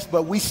your face,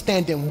 but we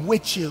standing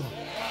with you.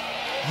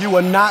 You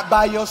are not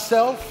by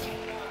yourself.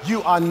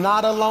 You are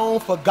not alone,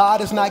 for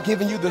God is not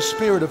giving you the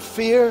spirit of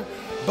fear,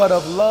 but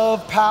of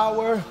love,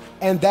 power,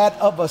 and that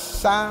of a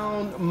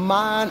sound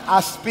mind.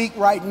 I speak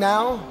right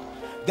now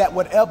that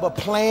whatever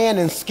plan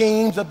and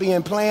schemes are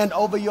being planned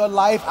over your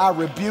life, I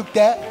rebuke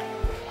that.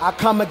 I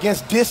come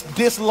against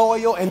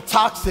disloyal and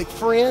toxic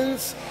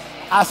friends.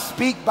 I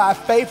speak by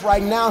faith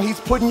right now.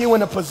 He's putting you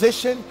in a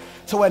position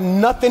to where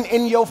nothing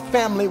in your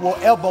family will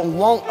ever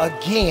want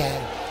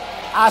again.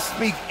 I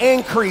speak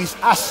increase.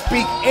 I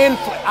speak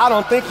influence. I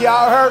don't think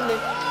y'all heard me.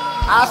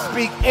 I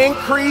speak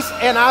increase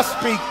and I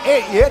speak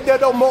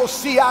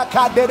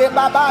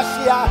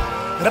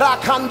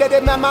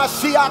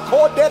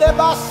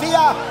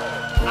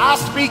I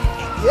speak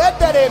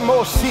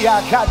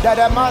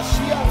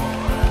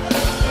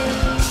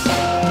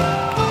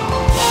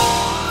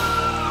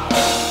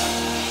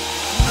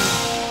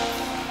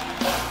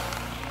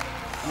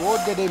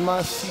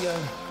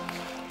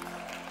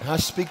I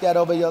speak that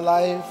over your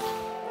life.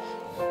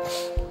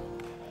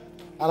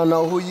 I don't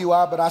know who you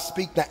are, but I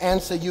speak the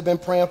answer you've been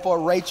praying for.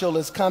 Rachel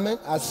is coming.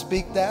 I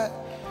speak that.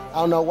 I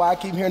don't know why I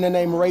keep hearing the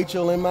name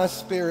Rachel in my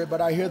spirit,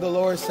 but I hear the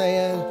Lord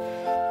saying,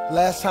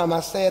 last time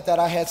I said that,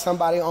 I had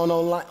somebody on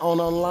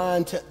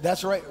online.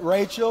 That's right,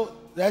 Rachel.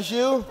 That's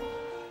you?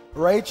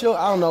 Rachel,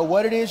 I don't know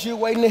what it is you're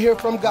waiting to hear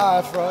from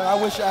God for. I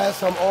wish I had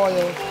some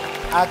oil.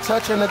 I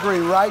touch and agree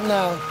right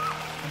now.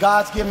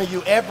 God's giving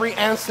you every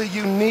answer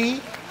you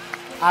need.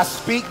 I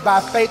speak by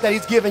faith that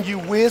He's giving you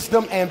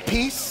wisdom and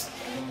peace,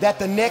 that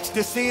the next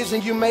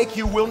decision you make,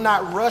 you will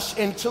not rush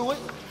into it,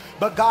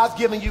 but God's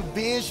giving you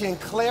vision,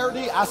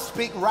 clarity. I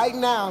speak right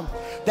now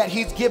that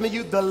He's giving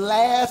you the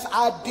last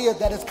idea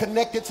that is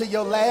connected to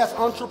your last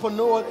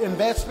entrepreneur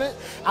investment.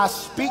 I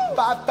speak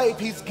by faith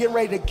He's getting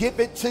ready to give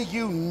it to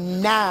you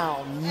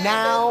now,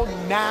 now,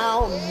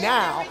 now,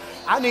 now.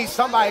 I need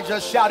somebody to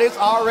just shout, it's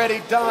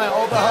already done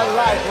over her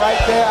life right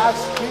there. I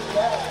speak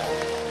that.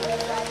 In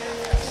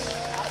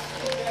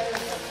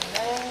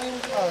the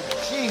name of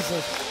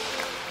Jesus.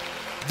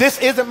 This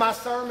isn't my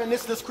sermon.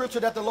 This is the scripture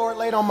that the Lord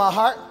laid on my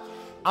heart.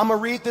 I'm going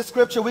to read this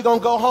scripture. We're going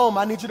to go home.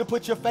 I need you to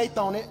put your faith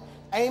on it.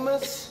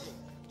 Amos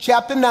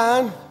chapter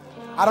 9.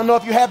 I don't know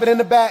if you have it in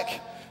the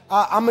back.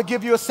 I'm going to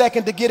give you a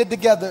second to get it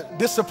together.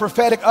 This is a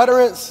prophetic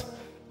utterance.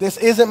 This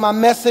isn't my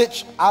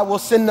message. I will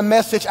send the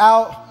message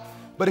out.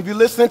 But if you're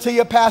listening to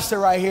your pastor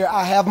right here,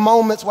 I have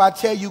moments where I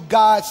tell you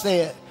God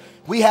said,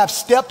 we have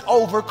stepped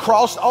over,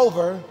 crossed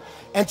over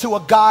into a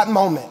God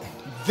moment.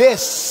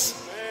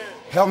 This,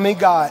 help me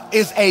God,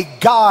 is a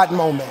God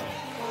moment.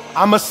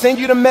 I'm going to send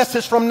you the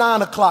message from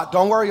 9 o'clock.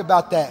 Don't worry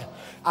about that.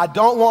 I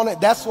don't want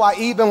it. That's why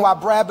even while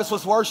Barabbas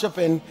was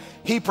worshiping,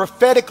 he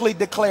prophetically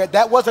declared,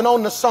 that wasn't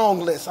on the song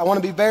list. I want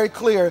to be very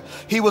clear.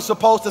 He was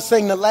supposed to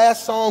sing the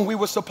last song. We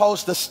were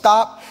supposed to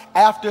stop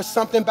after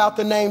something about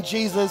the name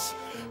Jesus.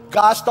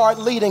 God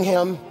started leading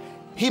him.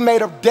 He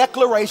made a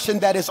declaration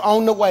that is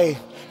on the way.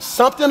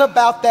 Something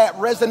about that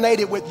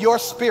resonated with your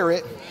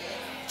spirit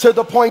to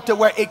the point to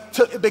where it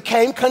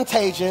became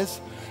contagious.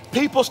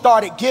 People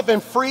started giving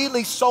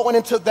freely, sowing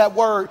into that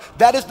word.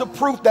 That is the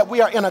proof that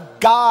we are in a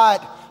God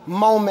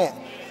moment.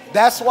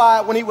 That's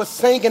why when he was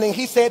singing and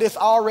he said it's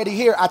already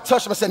here, I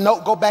touched him and said,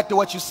 no, go back to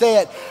what you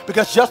said.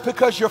 Because just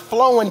because you're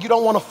flowing, you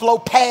don't want to flow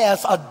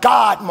past a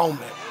God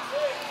moment.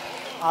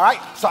 All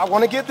right, so I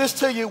want to give this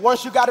to you.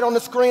 Once you got it on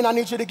the screen, I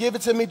need you to give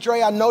it to me,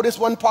 Dre. I know this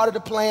wasn't part of the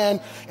plan,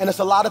 and it's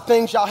a lot of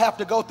things y'all have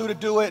to go through to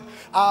do it,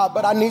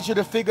 but I need you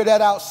to figure that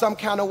out some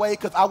kind of way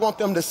because I want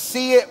them to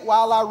see it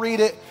while I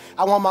read it.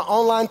 I want my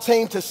online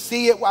team to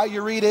see it while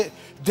you read it.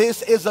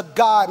 This is a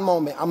God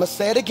moment. I'm going to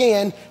say it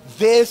again.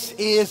 This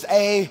is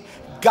a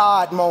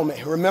God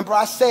moment. Remember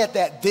I said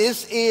that.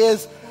 This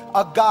is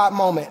a God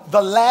moment.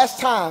 The last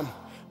time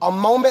a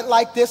moment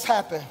like this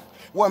happened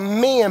where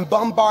men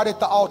bombarded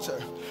the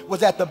altar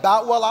was at the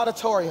Boutwell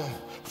Auditorium.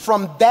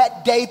 From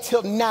that day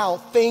till now,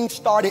 things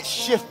started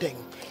shifting.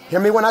 Hear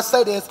me when I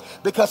say this,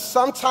 because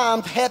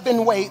sometimes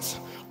heaven waits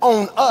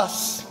on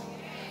us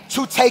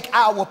to take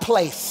our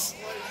place.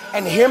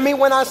 And hear me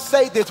when I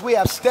say this, we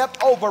have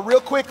stepped over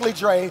real quickly,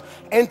 Dre,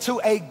 into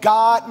a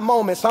God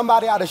moment.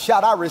 Somebody ought to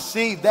shout, I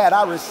received that,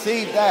 I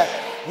received that.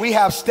 We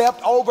have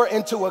stepped over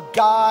into a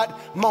God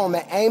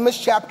moment.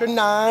 Amos chapter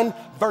 9,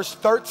 verse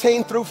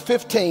 13 through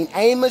 15.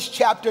 Amos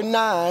chapter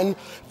 9,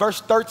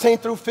 verse 13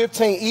 through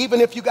 15. Even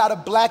if you got to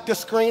black the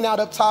screen out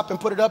up top and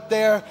put it up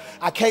there,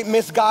 I can't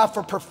miss God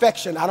for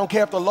perfection. I don't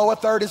care if the lower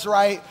third is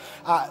right.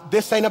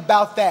 This ain't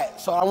about that.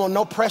 So I want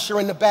no pressure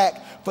in the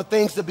back for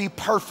things to be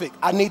perfect.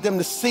 I need them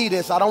to see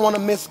this. I don't want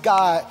to miss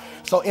God.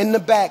 So in the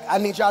back, I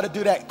need y'all to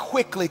do that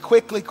quickly,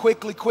 quickly,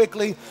 quickly,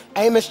 quickly.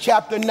 Amos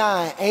chapter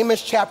 9.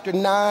 Amos chapter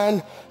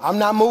 9. I'm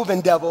not moving,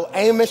 devil.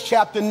 Amos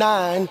chapter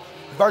 9,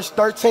 verse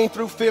 13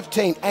 through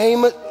 15.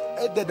 Amos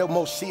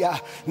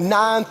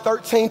 9,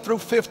 13 through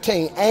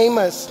 15.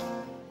 Amos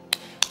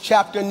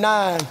chapter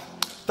 9,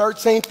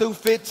 13 through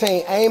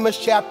 15. Amos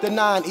chapter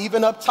 9.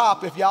 Even up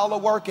top, if y'all are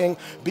working,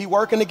 be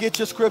working to get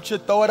your scripture,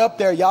 throw it up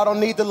there. Y'all don't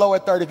need the lower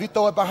third. If you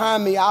throw it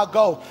behind me, I'll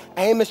go.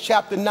 Amos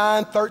chapter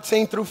 9,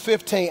 13 through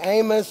 15.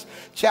 Amos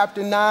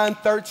chapter 9,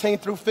 13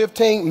 through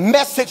 15.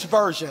 Message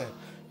version.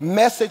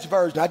 Message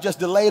version. I just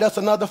delayed us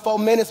another 4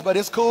 minutes, but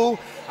it's cool.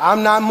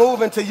 I'm not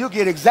moving till you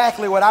get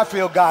exactly what I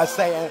feel God's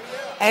saying.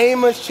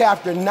 Amos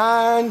chapter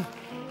 9,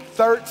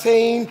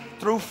 13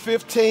 through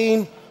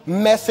 15.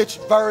 Message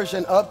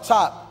version up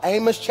top.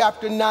 Amos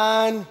chapter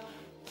 9,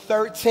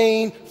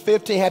 13,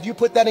 15. Have you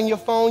put that in your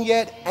phone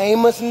yet?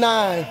 Amos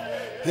 9.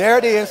 There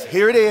it is.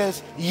 Here it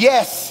is.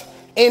 Yes,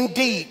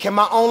 indeed. Can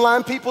my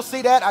online people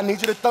see that? I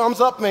need you to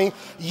thumbs up me.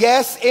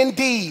 Yes,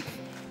 indeed.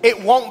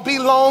 It won't be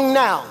long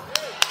now.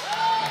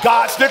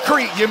 God's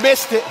decree. You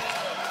missed it.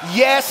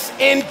 Yes,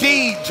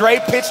 indeed. Dre,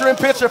 picture in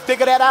picture.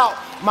 Figure that out.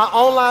 My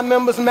online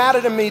members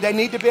matter to me. They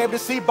need to be able to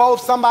see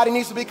both. Somebody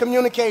needs to be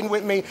communicating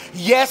with me.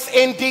 Yes,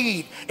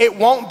 indeed. It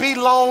won't be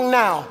long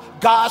now.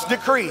 God's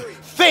decree.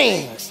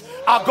 Things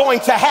are going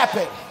to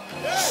happen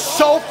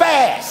so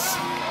fast,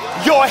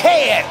 your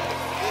head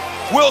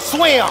will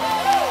swim.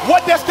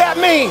 What does that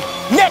mean?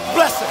 Next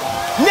blessing,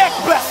 next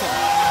blessing,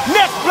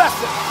 next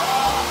blessing.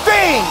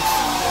 Things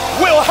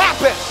will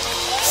happen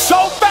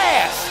so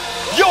fast,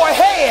 your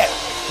head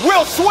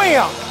will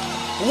swim.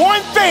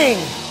 One thing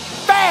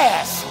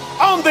fast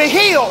on the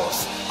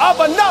heels of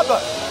another.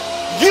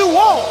 You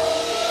won't.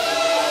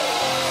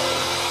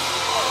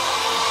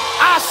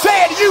 I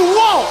said you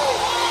won't.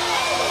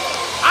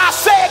 I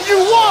said you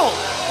won't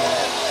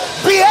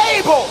be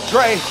able,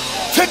 Dre,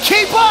 to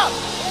keep up.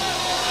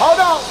 Hold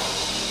on.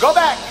 Go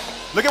back.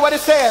 Look at what it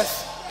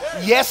says.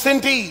 Yes,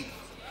 indeed.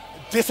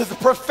 This is the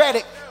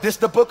prophetic. This is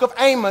the book of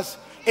Amos.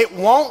 It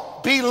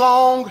won't be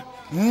long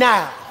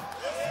now.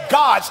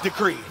 God's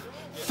decree.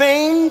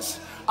 Things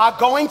are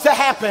going to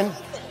happen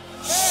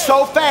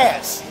so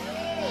fast,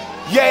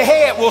 your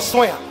head will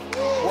swim.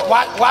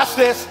 Watch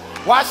this.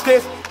 Watch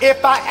this.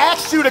 If I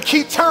asked you to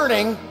keep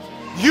turning,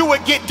 you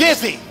would get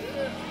dizzy.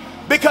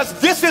 Because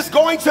this is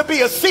going to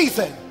be a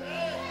season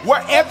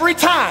where every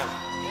time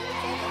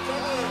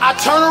I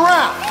turn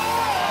around,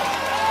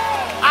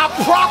 I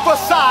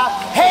prophesy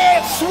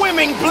head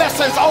swimming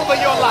blessings over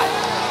your life.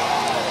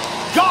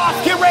 God's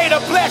getting ready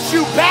to bless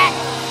you back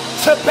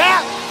to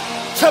back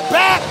to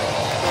back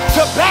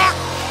to back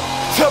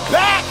to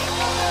back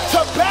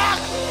to back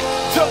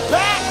to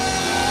back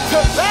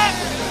to back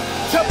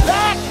to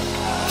back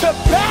to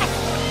back.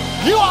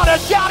 You ought to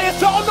shout,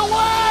 it's on the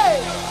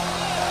way.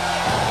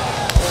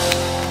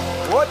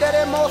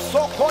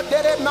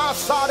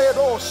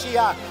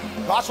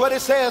 Watch what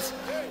it says.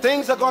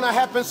 Things are going to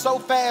happen so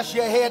fast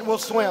your head will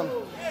swim.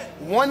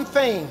 One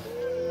thing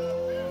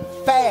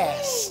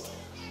fast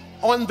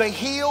on the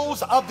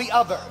heels of the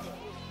other.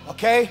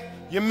 Okay?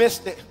 You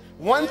missed it.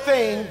 One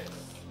thing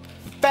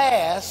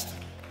fast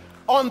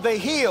on the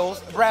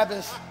heels,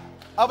 Travis,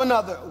 of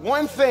another.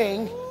 One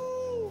thing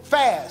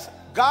fast.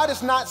 God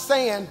is not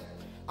saying,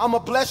 I'm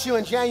going to bless you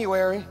in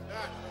January,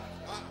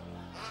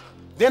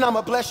 then I'm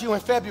going to bless you in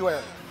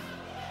February.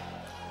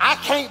 I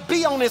can't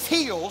be on his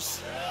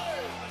heels.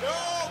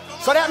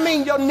 So that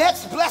means your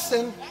next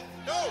blessing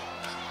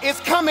is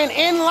coming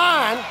in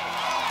line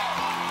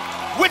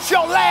with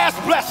your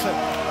last blessing.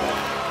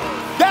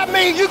 That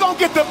means you're going to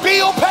get the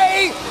bill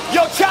paid,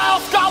 your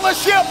child's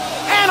scholarship,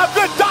 and a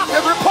good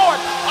doctor's report,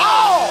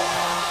 all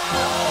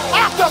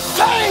at the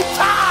same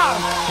time.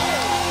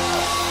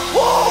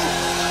 Woo!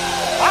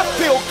 I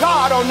feel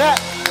God on that.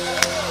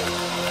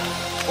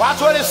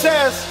 Watch what it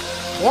says.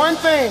 One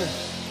thing,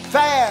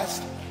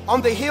 fast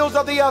on the heels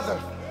of the other.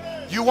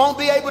 You won't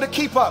be able to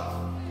keep up.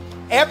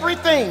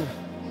 Everything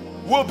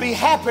will be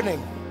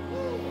happening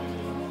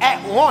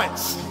at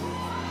once.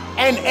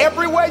 And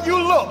everywhere you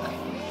look,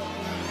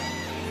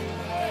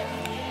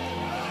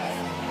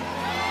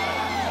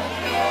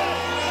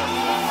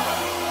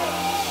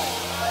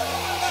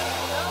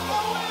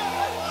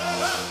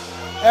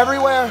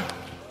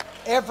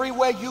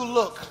 everywhere you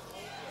look,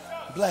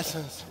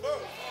 blessings.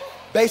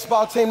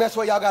 Baseball team, that's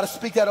where y'all got to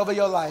speak that over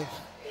your life.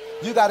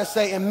 You got to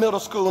say in middle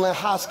school and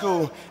high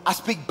school, I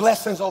speak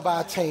blessings over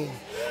our team.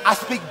 I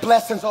speak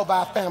blessings over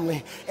our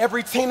family.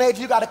 Every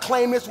teenager, you got to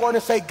claim this word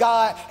and say,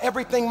 God,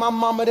 everything my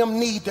mama them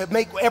need to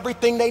make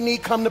everything they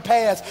need come to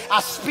pass, I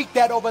speak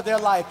that over their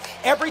life.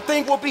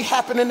 Everything will be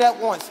happening at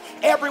once.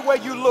 Everywhere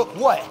you look,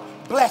 what?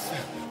 Blessing.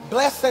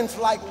 Blessings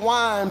like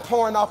wine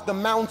pouring off the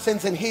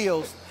mountains and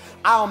hills.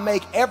 I'll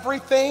make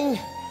everything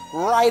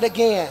right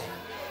again.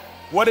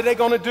 What are they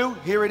going to do?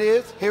 Here it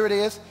is. Here it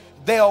is.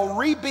 They'll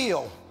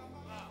rebuild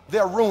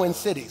their ruined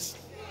cities.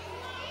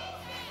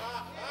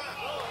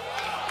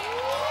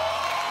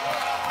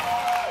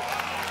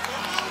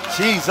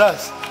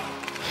 Jesus.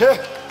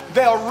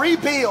 They'll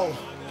rebuild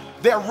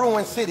their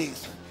ruined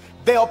cities.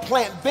 They'll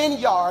plant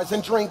vineyards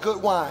and drink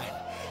good wine.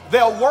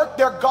 They'll work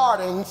their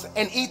gardens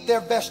and eat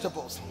their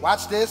vegetables.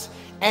 Watch this.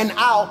 And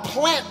I'll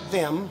plant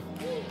them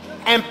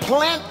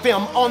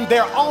on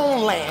their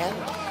own land,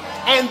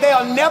 and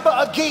they'll never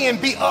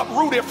again be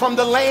uprooted from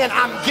the land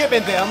I'm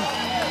giving them.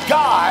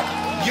 God,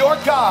 your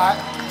God,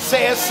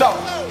 says so.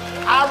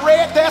 I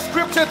read that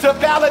scripture to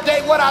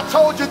validate what I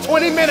told you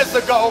 20 minutes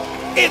ago.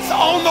 It's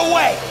on the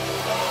way.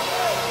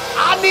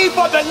 I need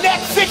for the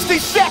next 60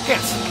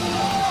 seconds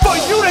for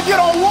you to get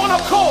on one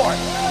accord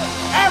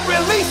and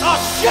release a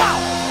shout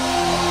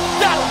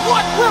that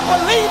what we're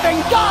believing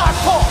God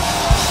for,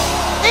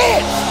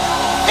 it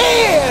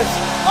is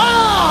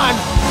on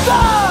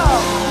the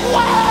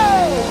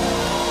way.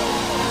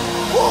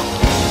 Woo.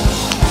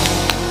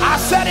 I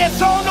said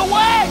it's on the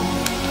way.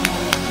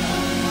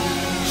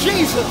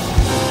 Jesus.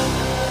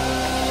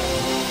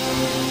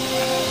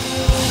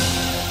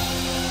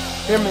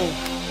 Hear me.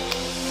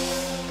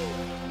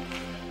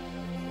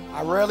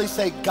 I rarely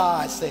say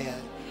God said.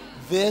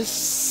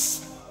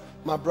 This,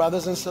 my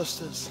brothers and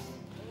sisters,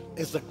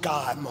 is a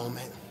God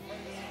moment.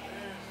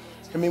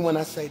 Hear me when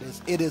I say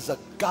this. It is a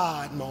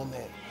God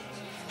moment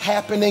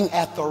happening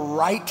at the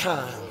right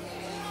time,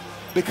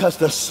 because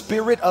the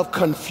spirit of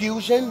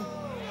confusion,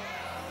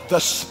 the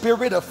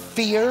spirit of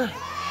fear,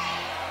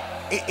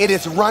 it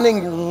is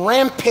running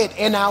rampant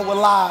in our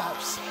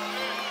lives.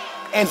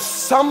 And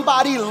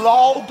somebody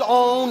logged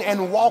on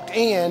and walked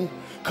in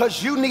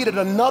because you needed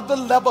another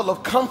level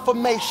of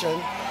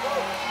confirmation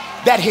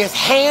that his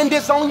hand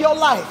is on your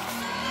life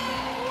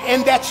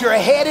and that you're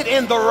headed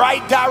in the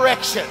right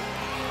direction.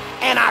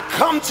 And I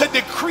come to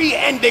decree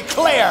and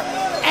declare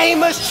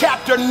Amos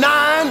chapter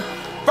 9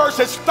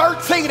 verses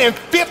 13 and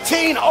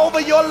 15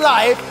 over your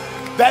life,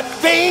 that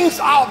things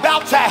are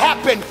about to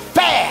happen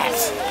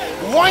fast.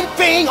 One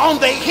thing on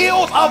the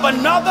heels of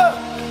another.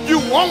 You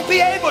won't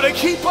be able to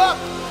keep up,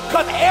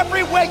 because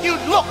everywhere you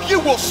look you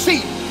will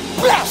see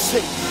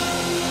blessings.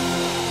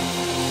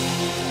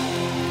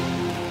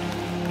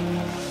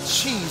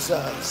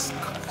 Jesus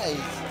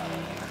Christ.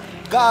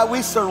 God,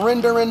 we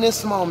surrender in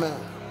this moment.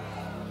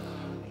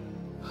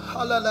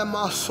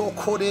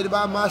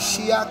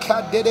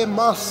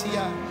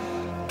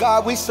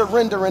 God, we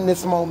surrender in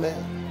this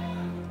moment.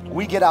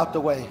 We get out the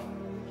way.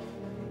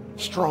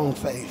 Strong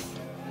faith.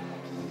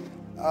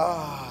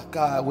 Ah,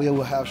 God, we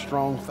will have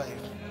strong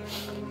faith.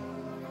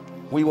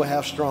 We will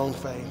have strong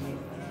faith.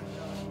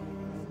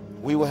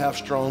 We will have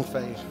strong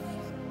faith.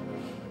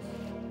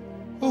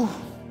 Ooh.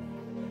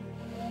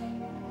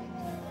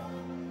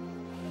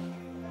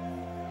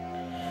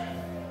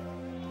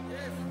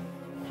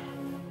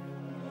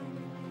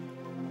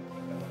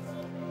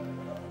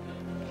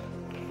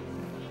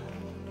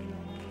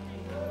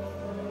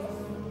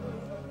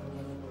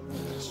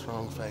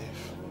 Strong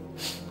faith.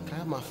 Can I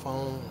have my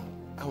phone?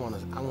 I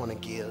want to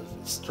give.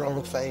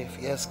 Strong faith.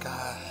 Yes,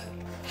 God.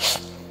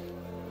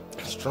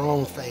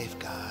 Strong faith,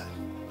 God.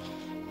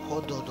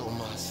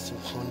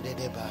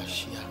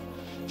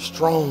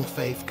 Strong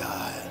faith,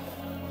 God.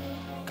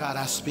 God,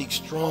 I speak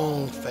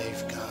strong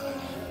faith, God.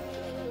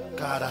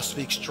 God, I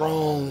speak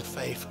strong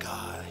faith,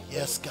 God.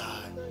 Yes,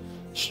 God.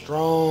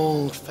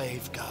 Strong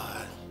faith,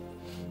 God.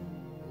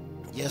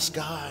 Yes,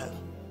 God.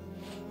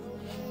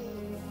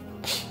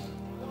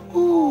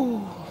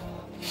 Ooh.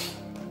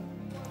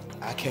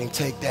 I can't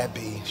take that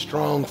B.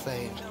 Strong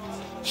faith.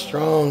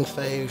 Strong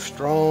faith.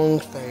 Strong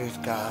faith,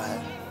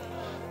 God.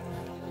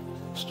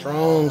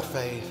 Strong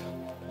faith.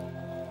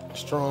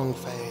 Strong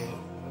faith.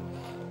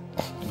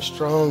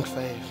 Strong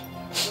faith.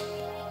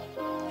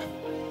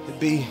 It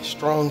be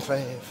strong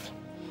faith.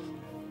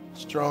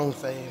 Strong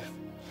faith.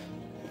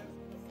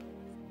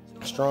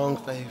 Strong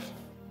faith.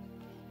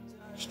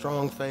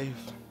 Strong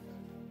faith.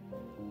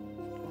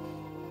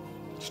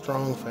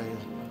 Strong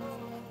faith.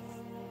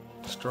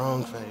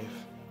 Strong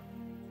faith.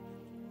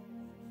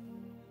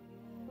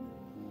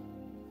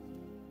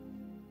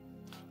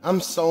 I'm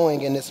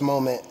sowing in this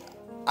moment.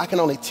 I can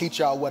only teach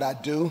y'all what I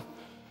do.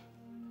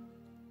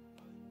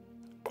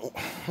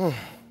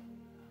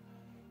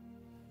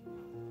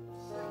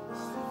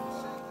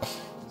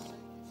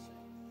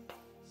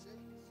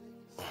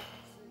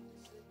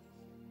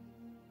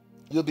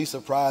 You'll be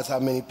surprised how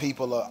many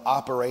people are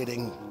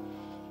operating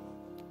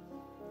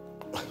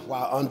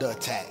while under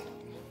attack.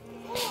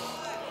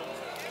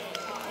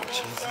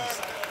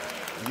 Jesus.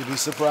 You'll be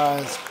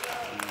surprised.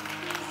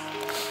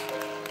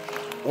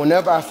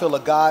 Whenever I feel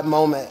a God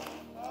moment,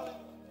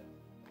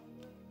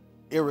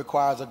 it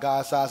requires a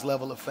God-sized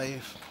level of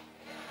faith.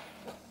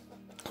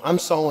 I'm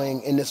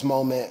sowing in this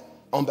moment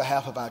on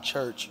behalf of our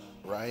church,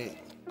 right?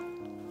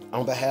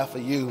 On behalf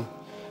of you,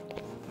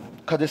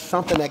 because it's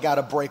something that got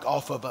to break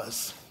off of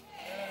us.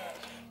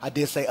 I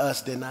did say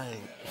us, didn't I?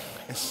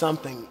 It's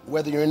something,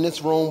 whether you're in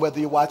this room, whether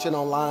you're watching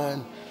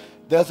online,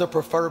 there's a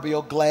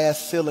proverbial glass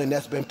ceiling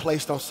that's been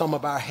placed on some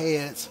of our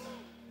heads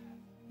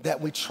that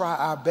we try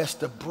our best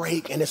to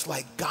break, and it's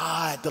like,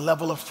 God, the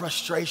level of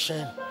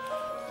frustration.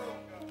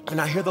 And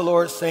I hear the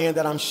Lord saying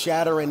that I'm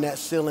shattering that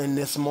ceiling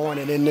this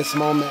morning, in this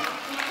moment.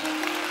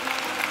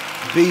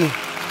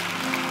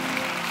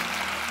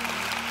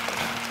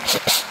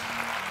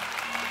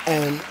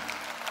 And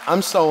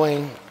I'm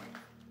sowing,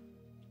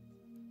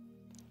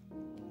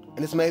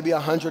 and it's maybe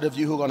 100 of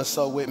you who are going to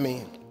sow with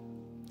me,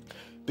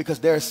 because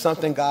there is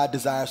something God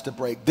desires to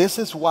break. This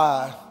is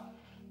why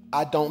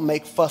I don't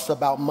make fuss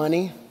about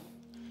money.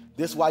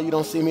 This is why you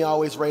don't see me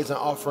always raising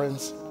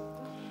offerings.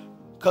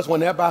 Because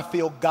whenever I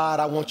feel God,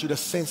 I want you to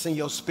sense in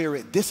your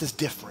spirit, this is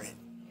different.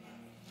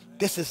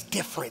 This is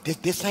different.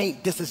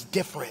 This is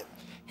different.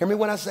 Hear me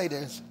when I say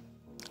this.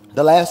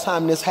 The last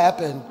time this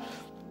happened,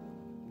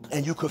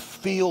 and you could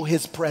feel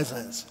his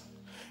presence.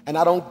 And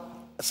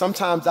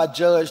sometimes I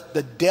judge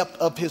the depth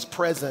of his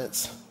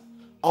presence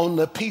on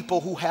the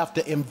people who have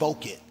to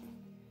invoke it.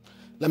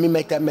 Let me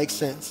make that make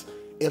sense.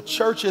 If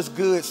church is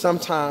good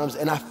sometimes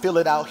and I feel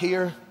it out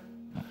here,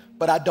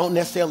 but I don't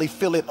necessarily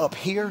feel it up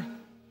here,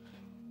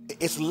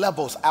 it's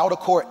levels, outer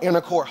court,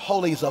 inner court,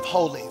 holies of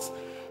holies.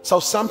 So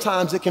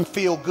sometimes it can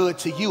feel good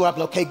to you. I'm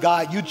like, okay,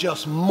 God, you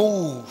just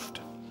moved.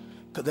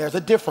 Because there's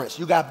a difference.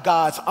 You got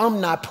God's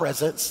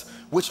omnipresence,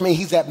 which means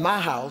he's at my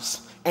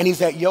house, and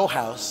he's at your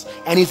house,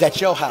 and he's at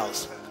your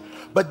house.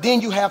 But then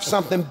you have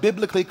something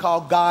biblically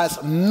called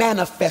God's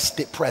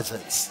manifested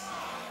presence.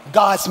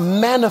 God's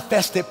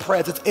manifested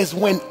presence is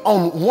when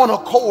on one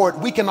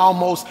accord, we can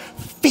almost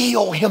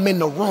feel him in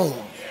the room.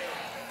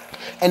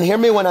 And hear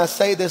me when I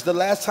say this, the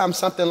last time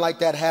something like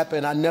that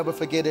happened, I never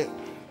forget it.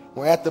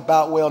 We're at the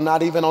Boutwell,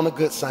 not even on a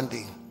good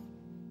Sunday.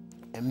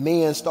 And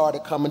men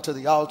started coming to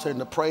the altar,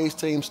 and the praise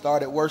team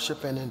started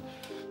worshiping, and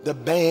the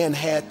band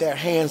had their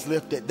hands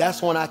lifted.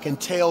 That's when I can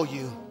tell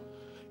you,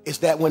 is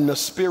that when the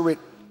Spirit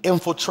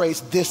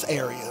infiltrates this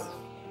area,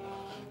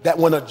 that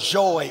when a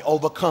joy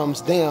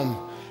overcomes them,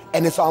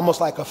 and it's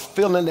almost like a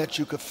feeling that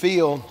you could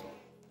feel.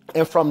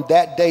 And from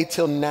that day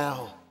till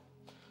now,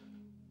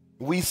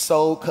 we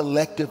sowed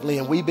collectively,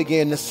 and we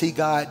began to see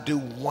God do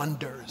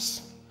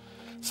wonders.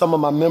 Some of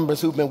my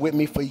members who've been with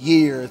me for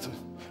years,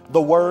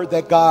 the word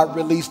that God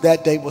released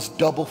that day was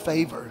double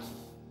favor.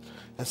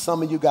 And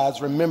some of you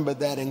guys remember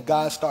that, and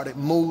God started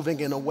moving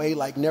in a way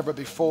like never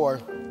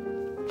before.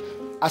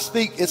 I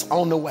speak, it's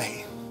on the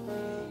way.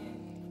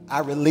 I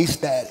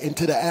released that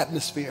into the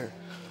atmosphere.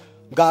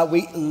 God,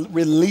 we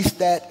released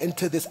that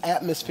into this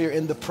atmosphere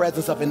in the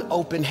presence of an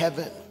open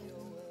heaven.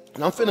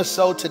 And I'm finna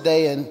sow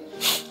today, and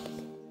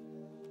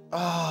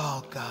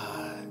oh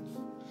God.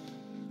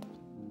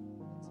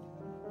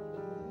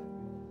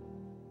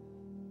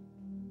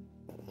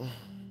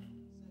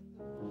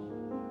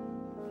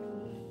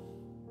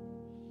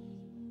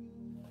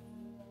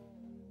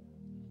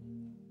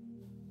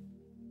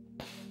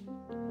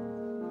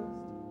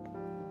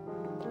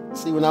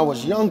 See, when I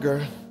was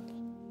younger,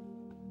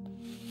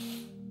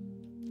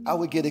 I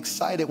would get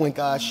excited when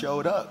God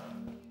showed up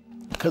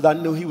because I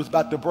knew he was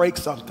about to break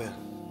something.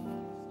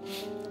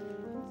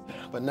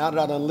 But now that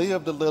I done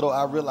lived a little,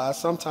 I realize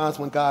sometimes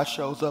when God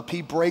shows up,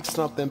 he breaks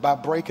something by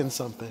breaking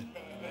something.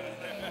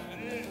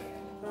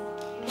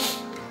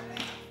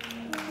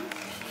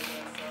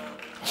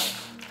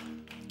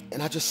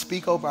 And I just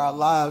speak over our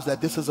lives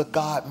that this is a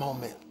God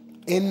moment.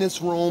 In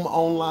this room,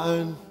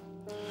 online,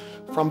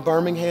 from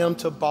Birmingham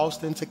to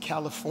Boston to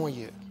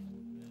California,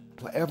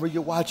 wherever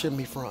you're watching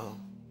me from,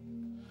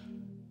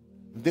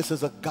 this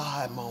is a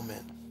God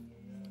moment.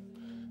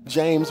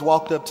 James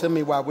walked up to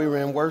me while we were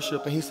in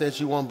worship, and he said,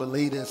 you won't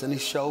believe this. And he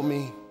showed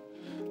me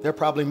there are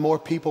probably more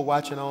people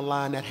watching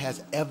online that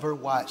has ever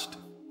watched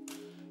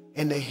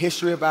in the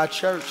history of our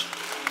church.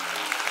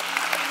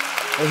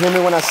 And hear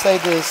me when I say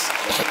this,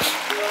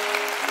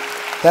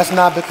 that's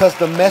not because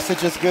the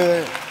message is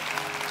good.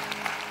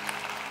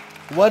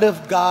 What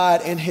if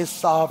God in his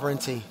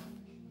sovereignty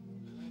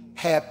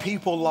had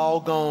people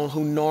log on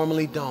who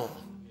normally don't?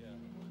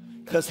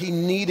 Because he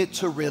needed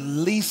to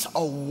release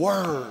a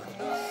word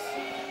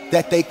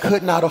that they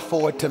could not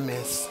afford to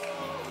miss.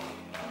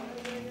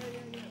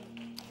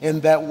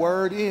 And that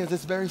word is,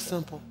 it's very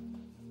simple.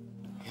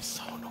 It's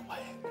on the way.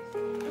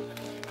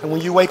 And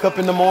when you wake up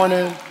in the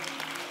morning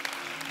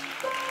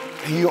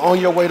and you're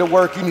on your way to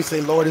work, you need to say,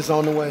 Lord, it's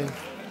on the way.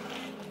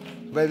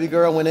 Baby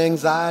girl, when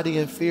anxiety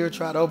and fear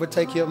try to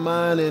overtake your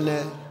mind and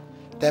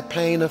that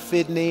pain of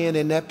fitting in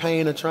and that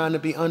pain of trying to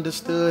be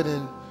understood,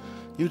 and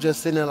you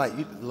just sitting there like,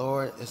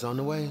 Lord, it's on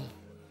the way.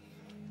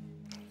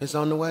 It's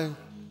on the way.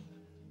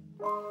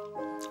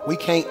 We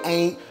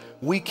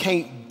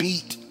can't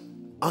beat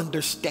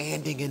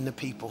understanding in the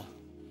people.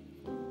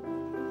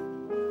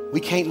 We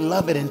can't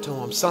love it into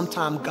them.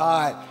 Sometimes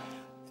God,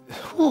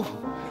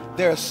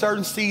 there are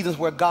certain seasons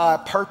where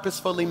God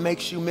purposefully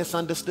makes you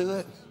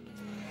misunderstood.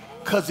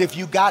 Because if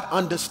you got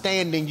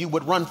understanding, you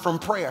would run from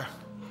prayer.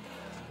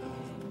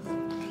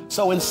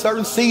 So in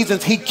certain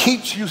seasons, he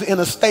keeps you in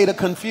a state of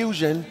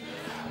confusion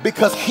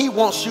because he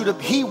wants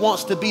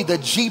to be the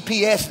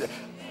GPS.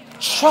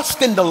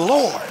 Trust in the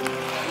Lord.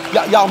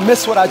 Y'all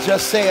miss what I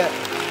just said.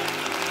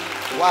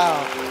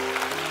 Wow.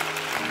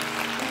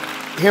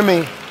 Hear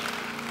me.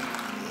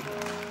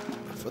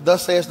 For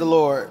thus says the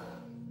Lord,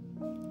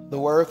 the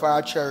word for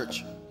our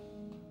church,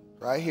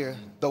 right here,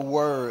 the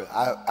word.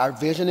 Our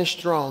vision is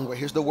strong, but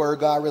here's the word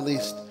God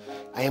released.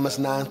 Amos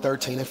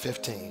 9:13 and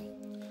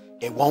 15.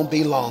 It won't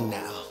be long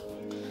now.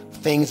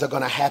 Things are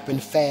going to happen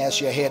fast.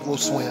 Your head will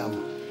swim.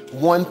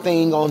 One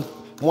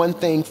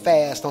thing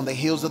fast on the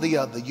heels of the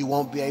other. You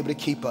won't be able to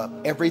keep up.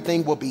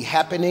 Everything will be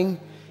happening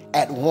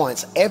at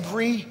once.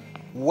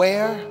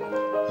 Everywhere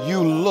you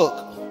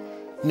look.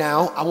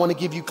 Now, I want to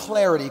give you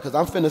clarity because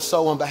I'm finna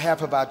sow on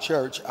behalf of our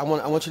church. I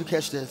want you to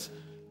catch this.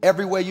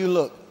 Everywhere you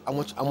look, I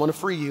want to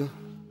free you.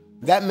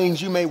 That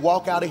means you may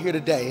walk out of here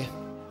today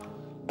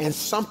and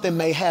something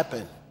may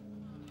happen.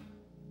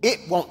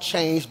 It won't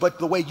change, but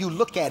the way you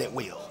look at it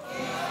will.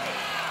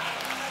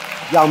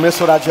 Y'all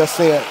miss what I just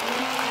said.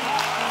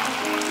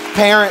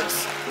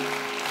 Parents,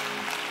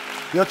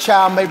 your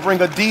child may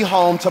bring a D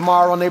home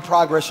tomorrow on their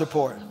progress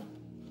report.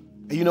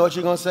 And you know what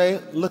you're going to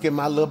say? Look at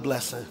my little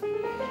blessing.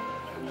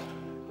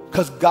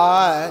 Because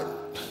God,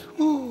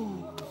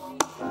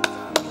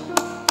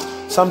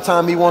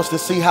 sometimes he wants to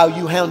see how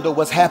you handle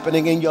what's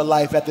happening in your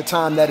life at the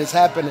time that it's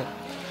happening.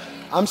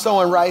 I'm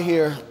sowing right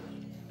here,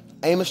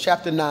 Amos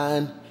chapter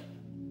 9,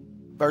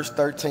 verse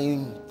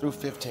 13 through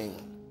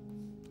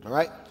 15. All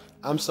right?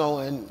 I'm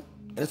sowing,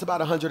 and it's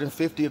about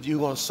 150 of you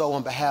who are going to sow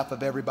on behalf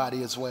of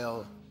everybody as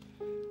well.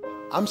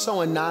 I'm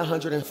sowing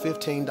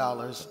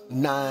 $915,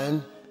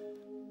 9,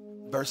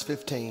 verse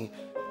 15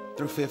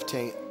 through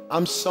 15.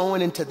 I'm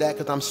sowing into that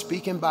because I'm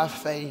speaking by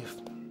faith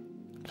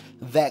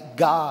that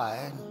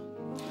God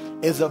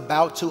is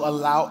about to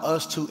allow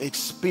us to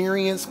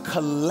experience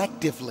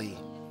collectively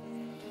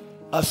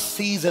a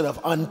season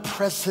of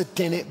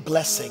unprecedented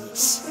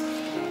blessings.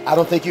 I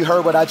don't think you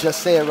heard what I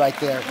just said right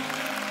there.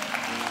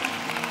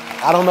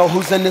 I don't know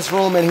who's in this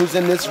room and who's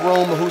in this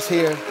room or who's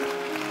here,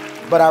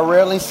 but I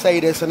rarely say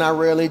this and I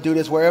rarely do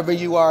this. Wherever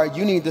you are,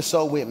 you need to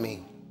sow with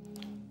me.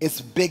 It's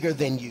bigger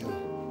than you.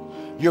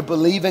 You're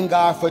believing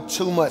God for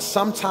too much.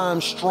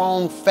 Sometimes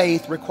strong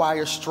faith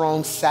requires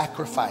strong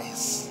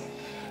sacrifice.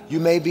 You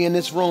may be in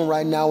this room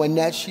right now and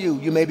that's you.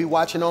 You may be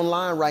watching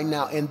online right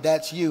now and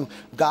that's you.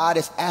 God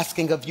is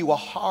asking of you a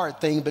hard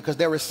thing because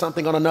there is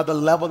something on another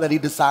level that he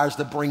desires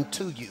to bring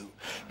to you.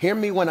 Hear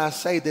me when I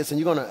say this,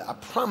 and I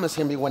promise,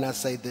 hear me when I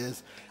say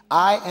this.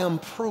 I am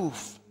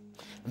proof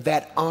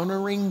that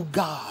honoring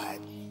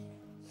God,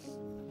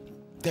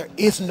 there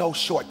is no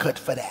shortcut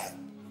for that.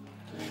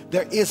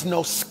 There is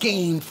no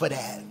scheme for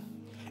that.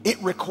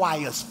 It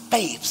requires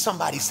faith.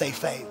 Somebody say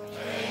faith.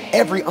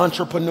 Every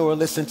entrepreneur,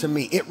 listen to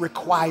me. It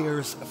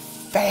requires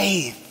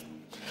faith.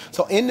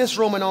 So in this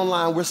room and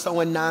online, we're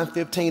sowing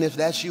 $9.15. If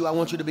that's you, I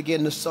want you to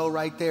begin to sow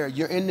right there.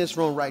 You're in this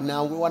room right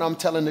now. What I'm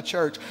telling the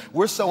church,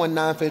 we're sowing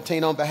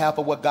 $9.15 on behalf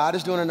of what God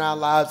is doing in our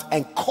lives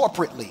and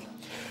corporately.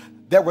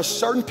 There were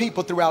certain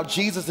people throughout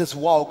Jesus'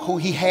 walk who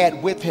he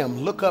had with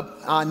him. Look up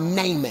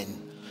Naaman.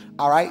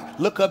 All right,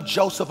 look up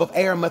Joseph of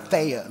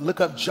Arimathea.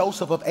 Look up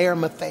Joseph of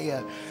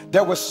Arimathea.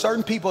 There were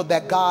certain people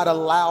that God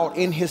allowed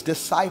in his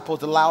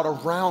disciples, allowed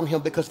around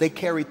him because they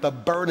carried the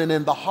burden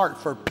in the heart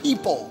for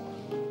people.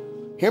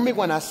 Hear me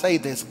when I say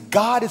this.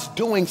 God is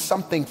doing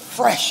something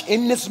fresh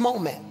in this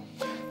moment.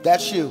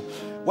 That's you.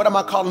 What am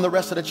I calling the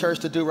rest of the church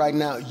to do right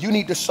now? You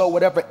need to sow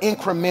whatever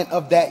increment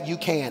of that you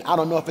can. I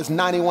don't know if it's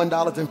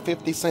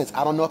 $91.50.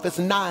 I don't know if it's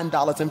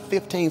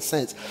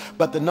 $9.15.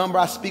 But the number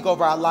I speak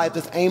over our life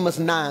is Amos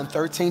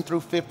 9:13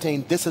 through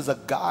 15. This is a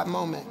God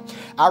moment.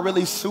 I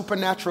release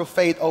supernatural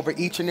faith over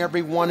each and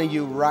every one of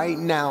you right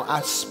now.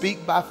 I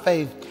speak by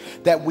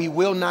faith that we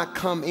will not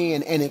come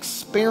in and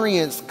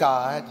experience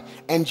God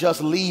and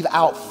just leave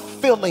out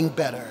feeling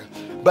better.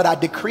 But I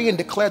decree and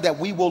declare that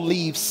we will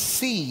leave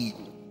seed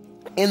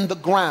in the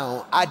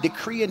ground. I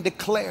decree and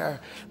declare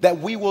that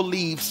we will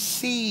leave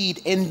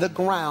seed in the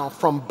ground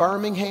from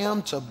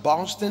Birmingham to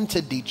Boston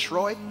to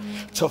Detroit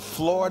to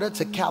Florida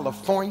to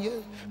California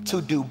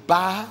to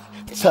Dubai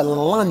to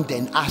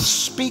London. I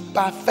speak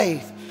by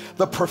faith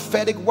the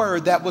prophetic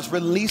word that was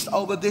released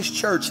over this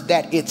church,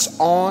 that it's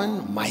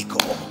on,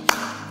 Michael.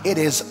 It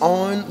is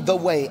on the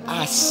way.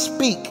 I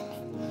speak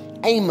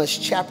Amos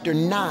chapter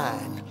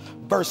 9.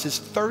 Verses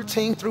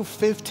 13 through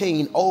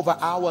 15 over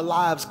our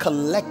lives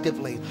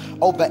collectively,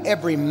 over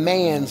every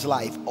man's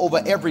life,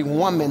 over every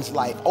woman's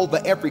life,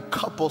 over every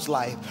couple's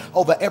life,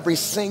 over every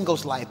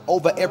single's life,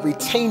 over every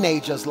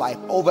teenager's life,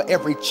 over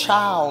every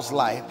child's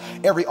life,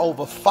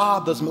 over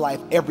father's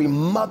life, every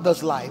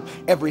mother's life,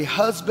 every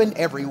husband,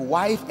 every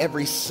wife,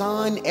 every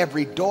son,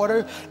 every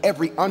daughter,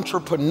 every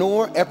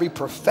entrepreneur, every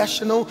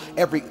professional,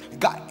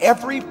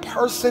 every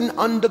person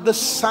under the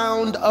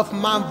sound of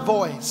my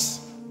voice.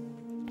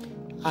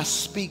 I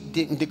speak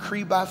and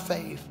decree by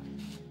faith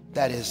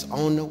that is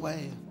on the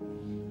way.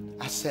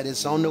 I said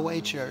it's on the way,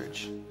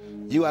 church.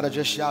 You ought to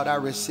just shout, I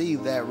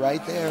receive that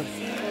right there.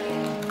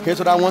 Here's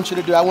what I want you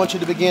to do. I want you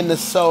to begin to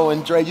sow.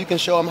 And Dre, you can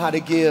show them how to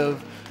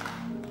give.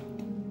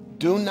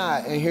 Do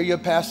not, and hear your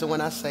pastor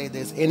when I say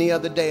this, any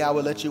other day I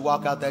would let you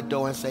walk out that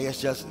door and say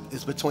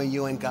it's between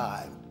you and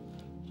God.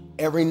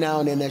 Every now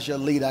and then as your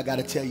leader, I got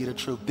to tell you the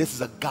truth. This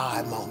is a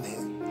God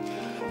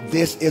moment.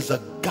 This is a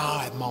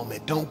God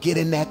moment. Don't get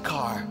in that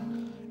car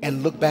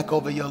and look back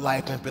over your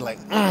life and be like,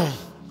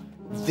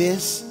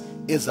 this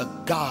is a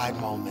God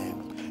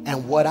moment.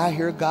 And what I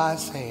hear God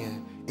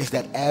saying is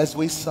that as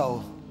we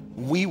sow,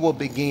 we will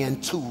begin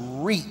to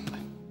reap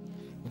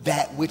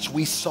that which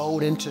we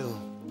sowed into.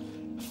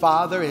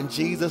 Father, in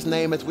Jesus'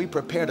 name, as we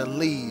prepare to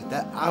leave,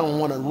 that I don't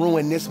want to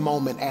ruin this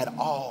moment at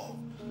all.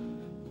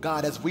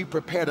 God, as we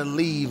prepare to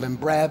leave, and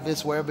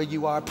Bravis, wherever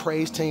you are,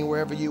 praise team,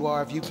 wherever you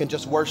are, if you can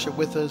just worship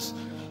with us.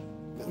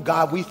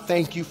 God, we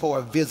thank you for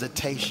a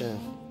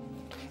visitation.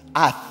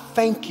 I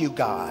thank you,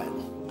 God,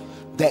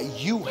 that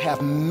you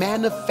have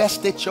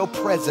manifested your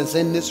presence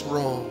in this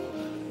room.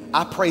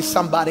 I pray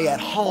somebody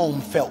at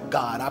home felt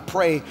God. I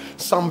pray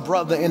some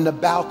brother in the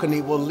balcony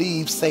will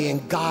leave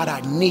saying, God, I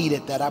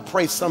needed that. I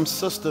pray some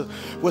sister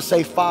will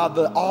say,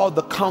 Father, all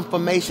the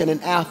confirmation and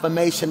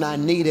affirmation I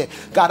needed.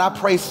 God, I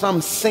pray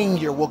some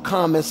senior will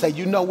come and say,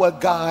 you know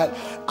what, God,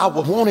 I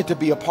wanted to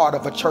be a part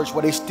of a church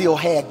where they still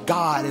had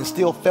God and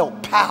still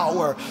felt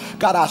power.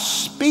 God, I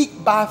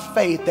speak by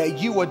faith that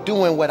you are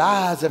doing what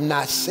eyes have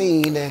not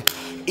seen and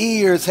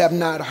ears have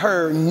not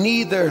heard,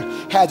 neither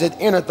has it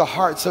entered the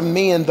hearts of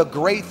men, the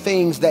great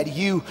things that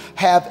you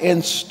have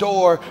in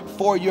store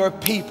for your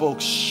people.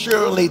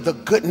 Surely the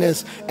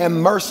goodness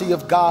and mercy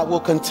of God will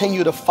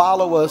continue to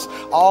follow us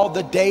all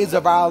the days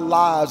of our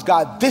lives.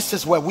 God, this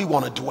is where we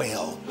want to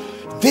dwell.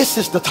 This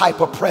is the type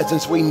of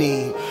presence we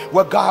need,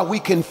 where, God, we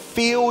can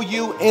feel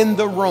you in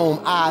the room.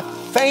 I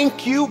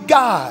thank you,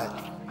 God,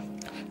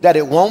 that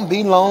it won't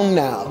be long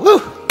now.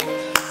 Woo!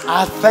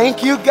 I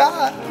thank you,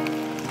 God,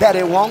 that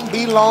it won't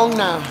be long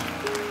now,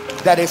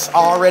 that it's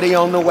already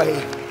on the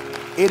way.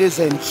 It is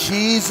in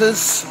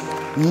Jesus'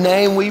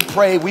 name we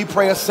pray. We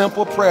pray a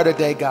simple prayer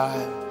today,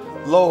 God.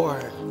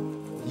 Lord,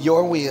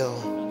 your will,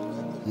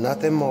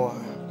 nothing more,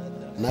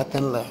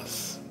 nothing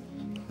less,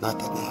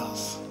 nothing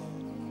else.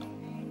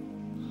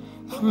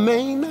 I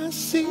may not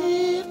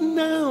see it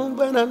now,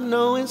 but I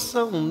know it's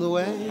on the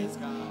way.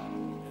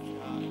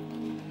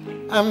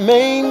 I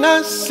may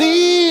not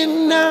see it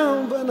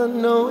now, but I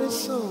know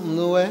it's on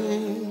the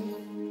way.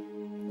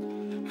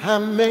 I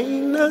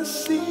may not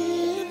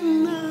see it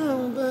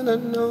now, but I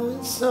know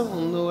it's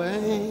on the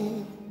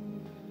way.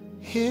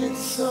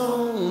 It's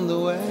on the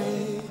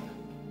way.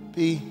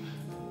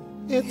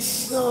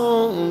 It's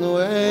on the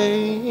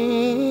way.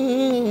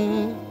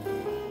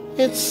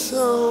 It's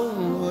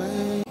on the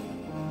way.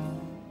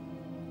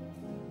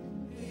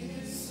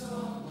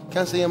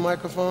 Can I see a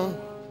microphone?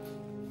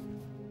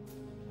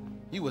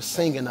 You were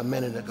singing a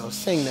minute ago.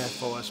 Sing that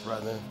for us,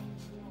 brother.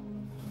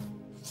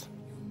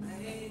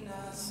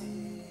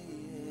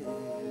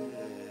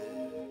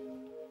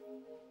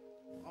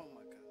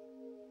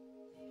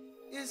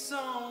 It's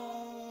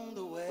on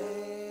the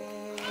way.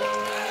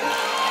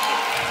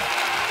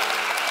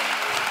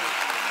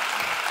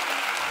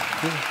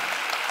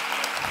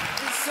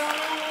 It's on.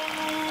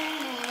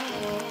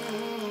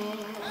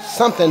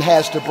 Something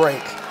has to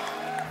break.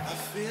 I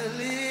feel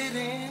it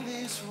in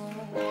this room.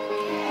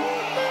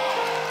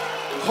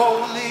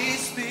 Holy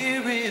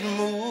Spirit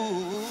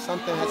move.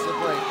 Something has to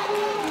break.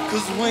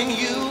 'Cause when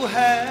you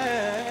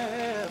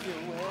have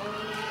your way,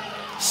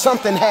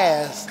 something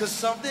has. 'Cause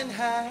something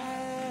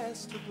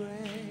has to break.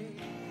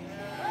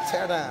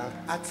 Tear down.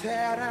 I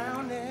tear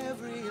down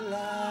every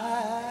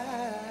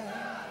lie,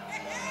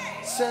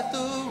 set the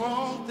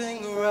wrong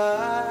thing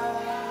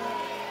right.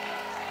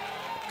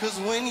 'Cause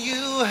when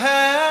you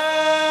have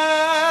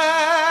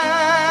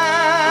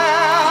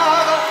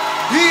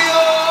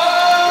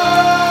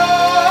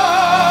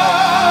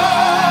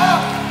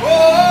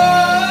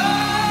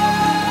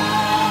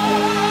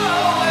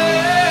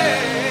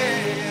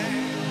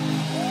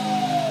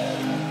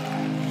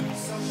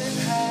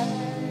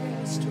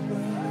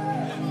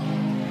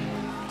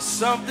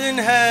something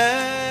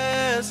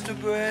has to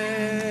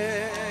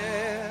break.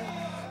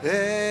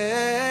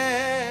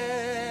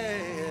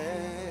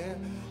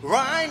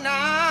 Right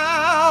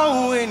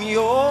now in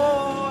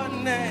your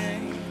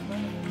name,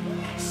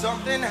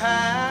 something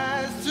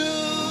has to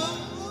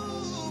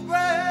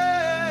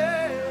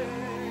break.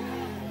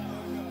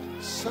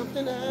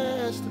 Something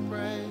has to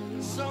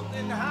break.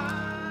 Something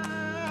has,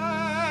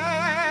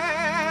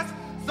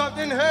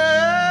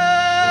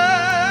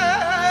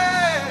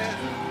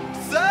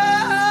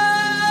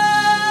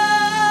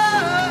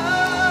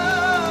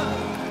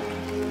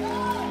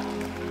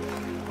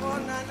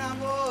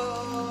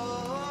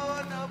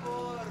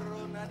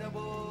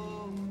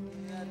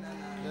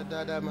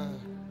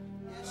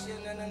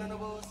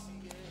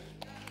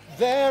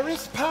 There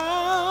is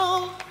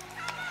power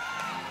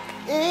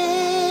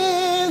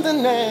in the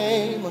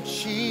name of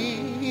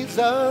Jesus.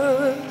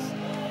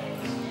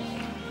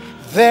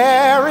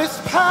 There is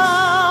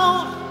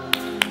power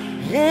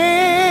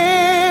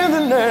in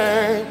the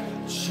name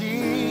of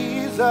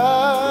Jesus.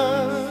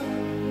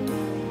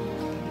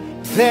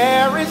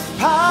 There is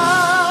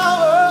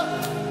power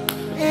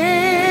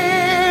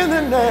in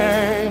the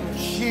name of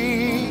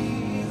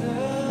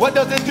Jesus. What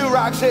does it do,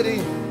 Rock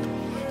City?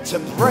 To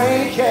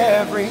break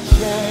every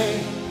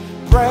chain,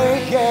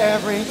 break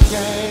every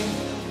chain,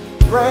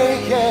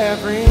 break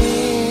every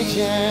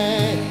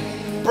chain,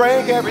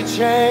 break every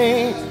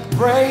chain,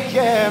 break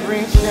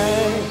every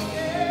chain,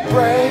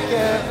 break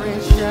every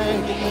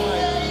chain,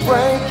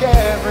 break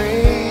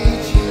every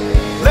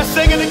chain. Let's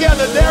sing it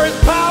together. There is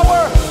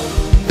power.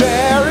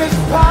 There is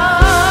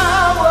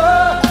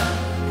power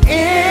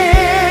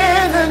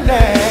in the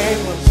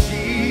name of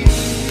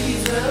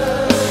Jesus.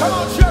 Come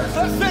on, church,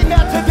 let's sing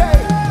that today.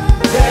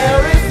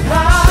 There is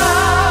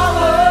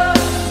power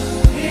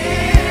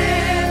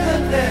in the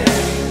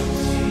name of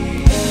Jesus.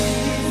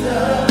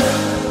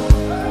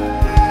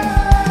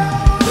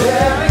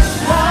 There is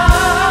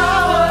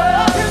power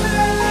in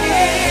the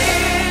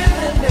name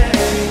of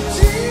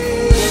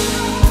Jesus.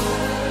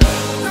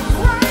 To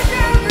break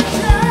every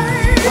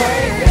chain,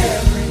 break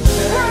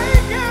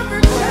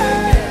every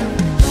chain,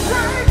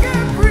 break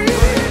every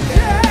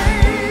chain.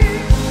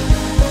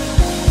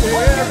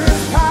 There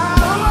is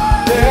power.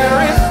 There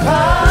is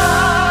power.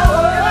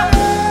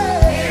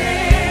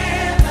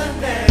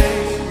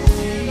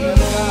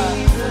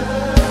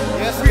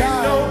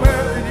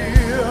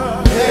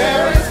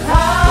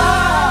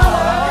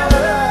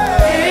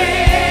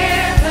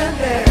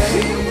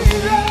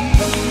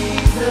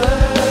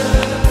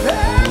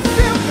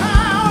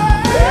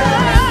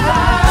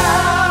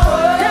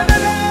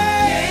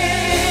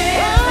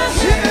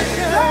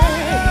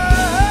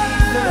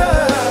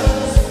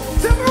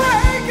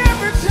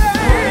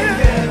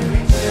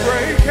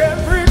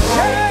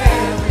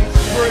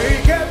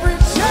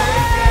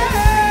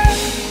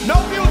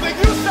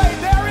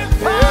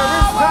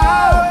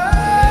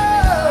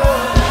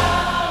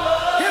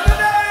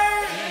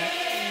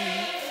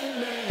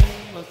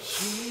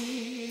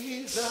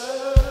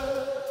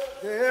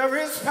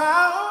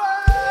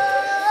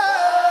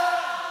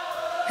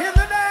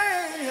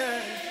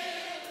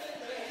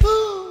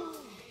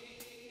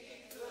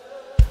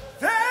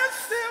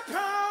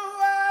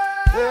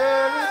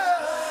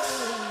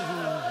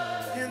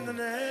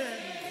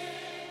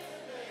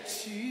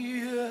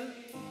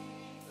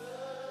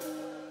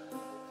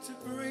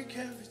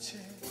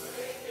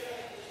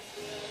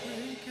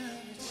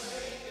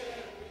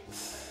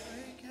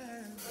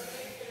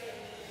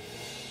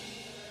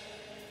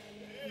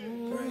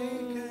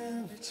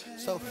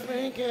 So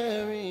break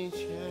every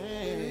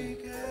chain,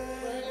 break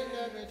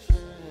every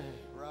chain,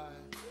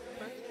 right?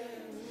 Break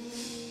every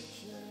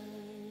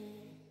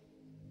chain.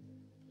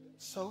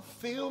 So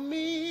fill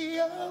me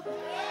up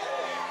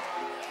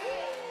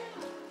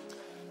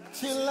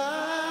till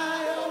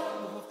I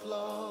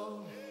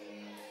overflow.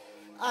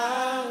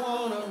 I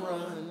wanna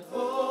run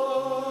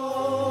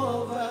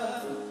over.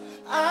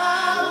 I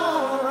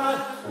wanna run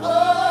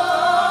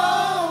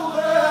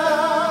over.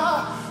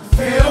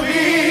 Fill me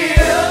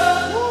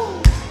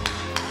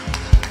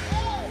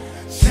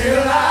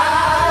till I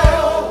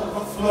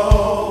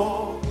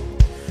overflow.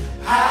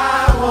 I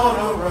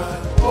wanna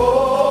run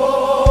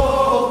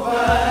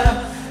over.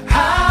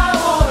 I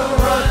wanna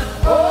run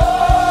over.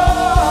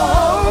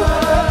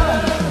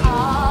 I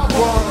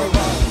wanna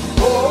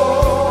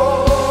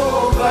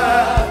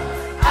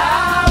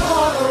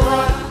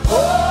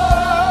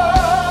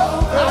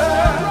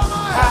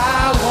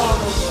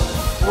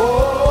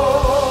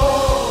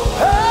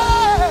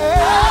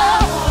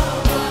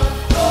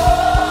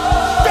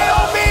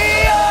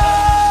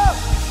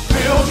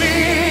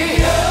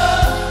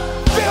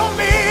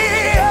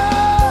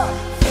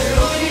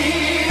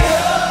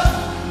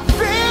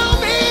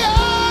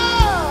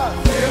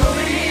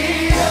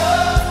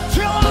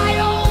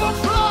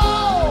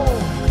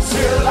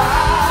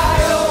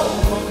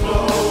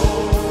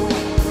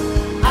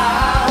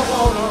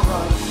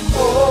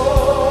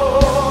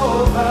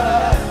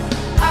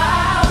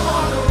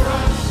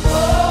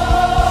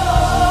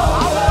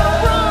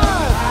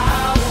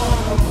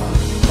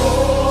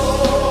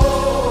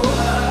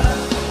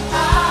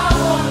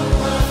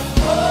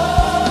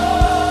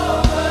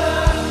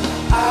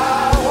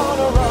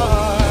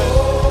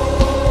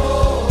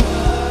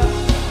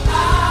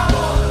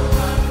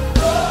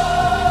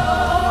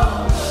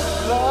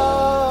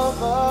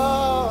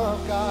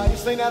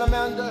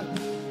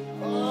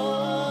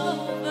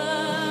overflow.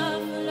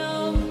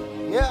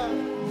 Yeah.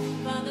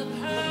 Father,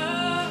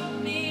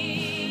 permeate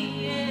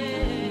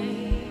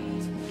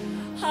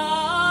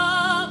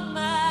all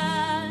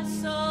my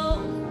soul.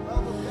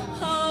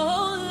 Oh,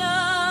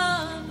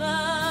 love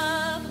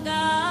of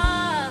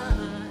God,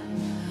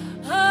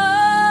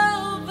 overflow,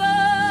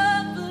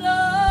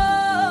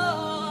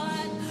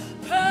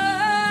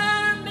 permeate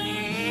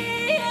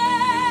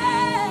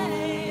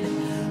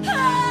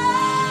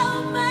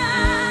all my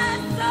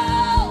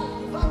soul.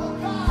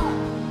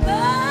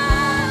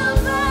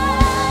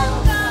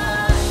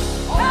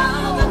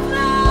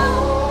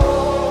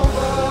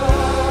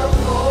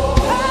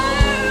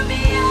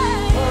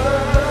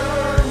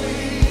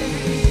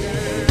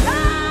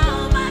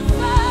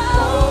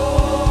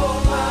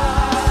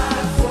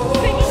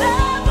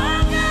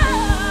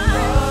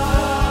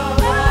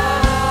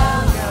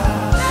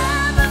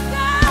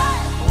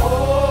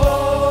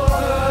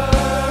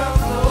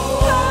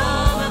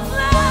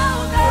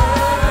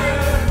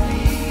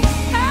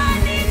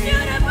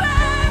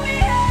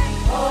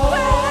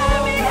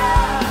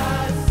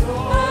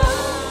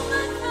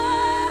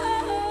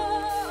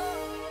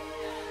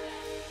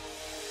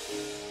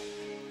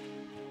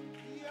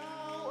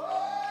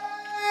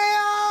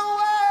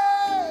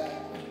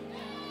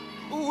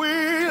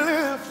 We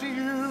lift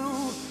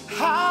you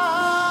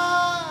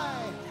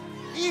high,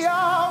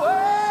 Yahweh,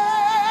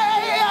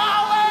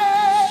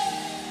 Yahweh.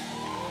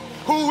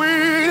 We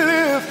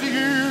lift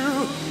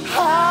you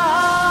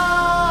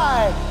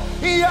high,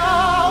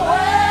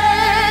 Yahweh,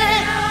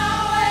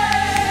 Yahweh.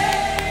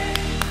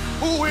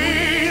 We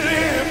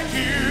lift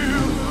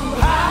you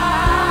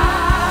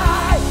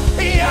high,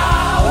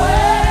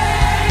 Yahweh,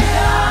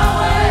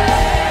 Yahweh.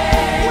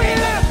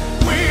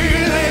 We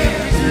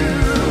lift you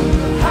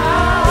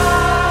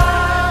high,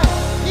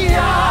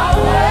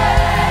 Yahweh,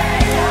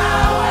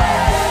 Yahweh.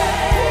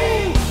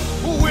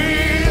 We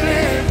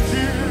lift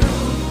you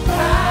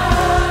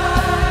high,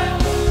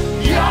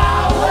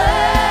 Yahweh,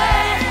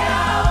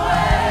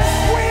 Yahweh.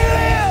 We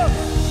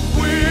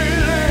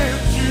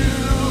lift you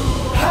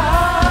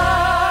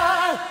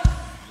high,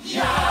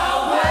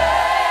 Yahweh,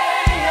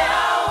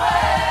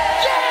 Yahweh.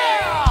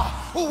 Yeah,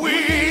 we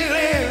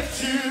lift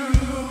you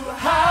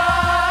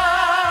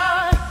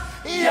high,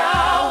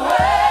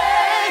 Yahweh,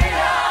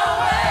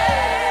 Yahweh.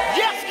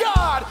 Yes,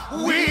 God,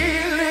 we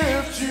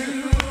lift you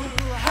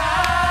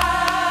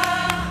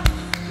high,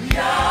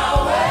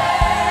 Yahweh,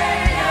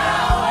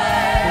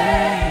 Yahweh.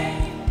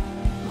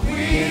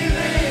 We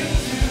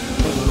lift you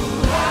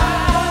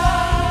high,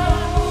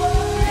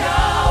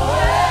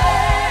 Yahweh,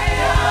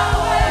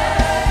 Yahweh. We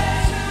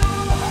lift you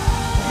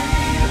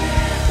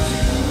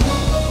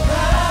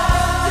high,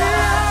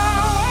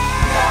 Yahweh,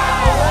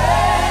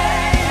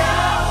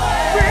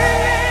 Yahweh. We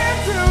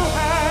lift you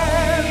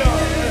high,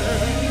 Lord.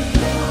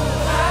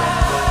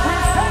 We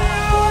say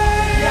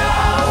Yahweh,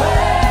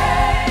 Yahweh.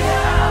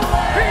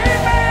 Be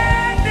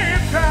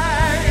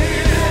magnified.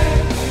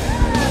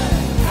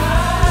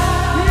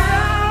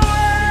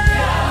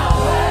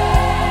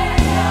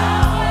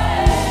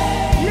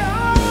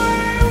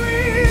 Yahweh, we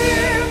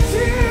lift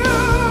you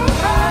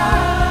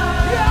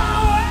high.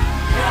 Yahweh,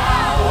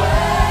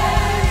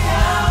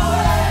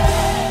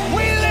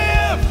 we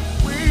lift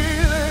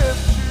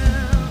you.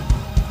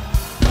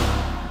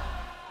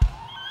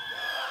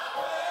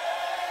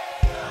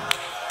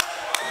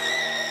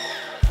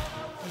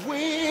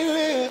 We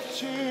lift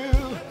you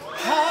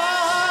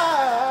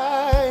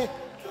high.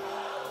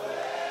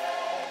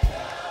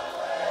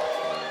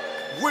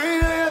 We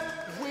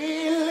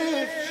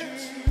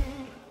lift you.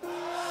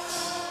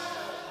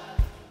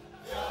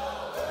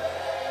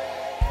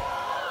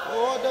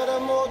 Oh, da da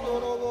mo do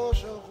do bo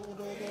sho do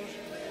do.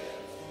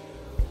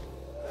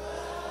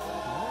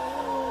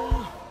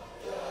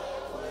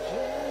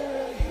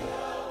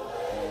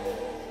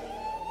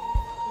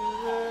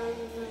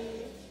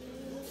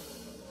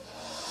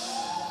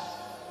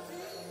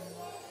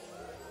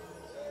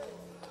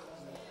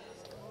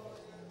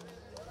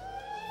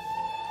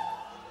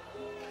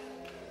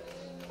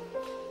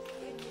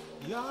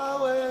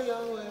 Yahweh,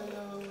 Yahweh,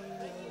 Yahweh.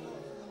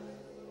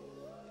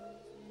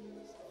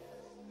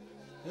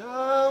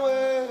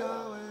 Yahweh,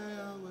 Yahweh,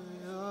 Yahweh,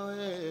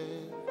 Yahweh.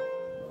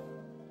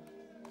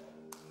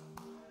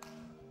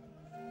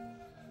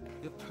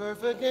 You're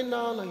perfect in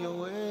all of your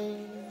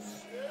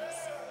ways.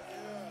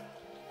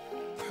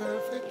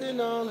 Perfect in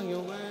all of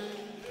your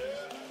ways.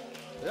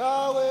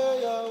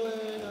 Yahweh,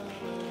 Yahweh, Yahweh.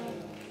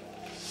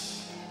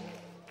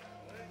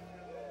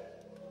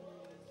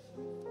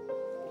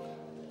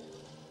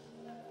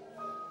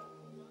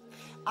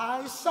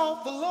 I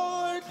sought the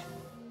Lord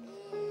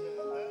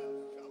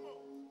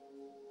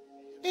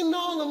in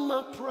all of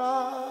my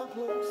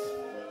problems,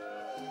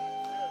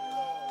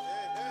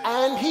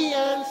 and he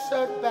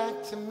answered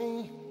back to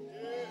me.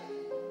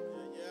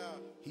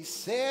 He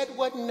said,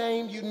 what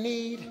name you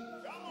need?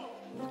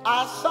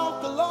 I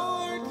sought the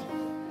Lord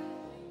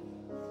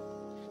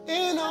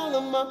in all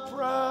of my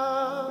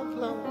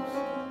problems.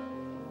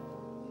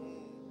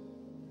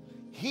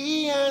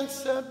 He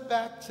answered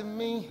back to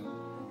me.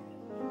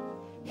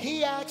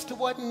 He asked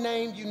what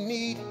name you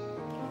need.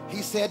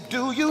 He said,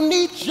 do you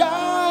need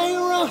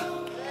Jireh?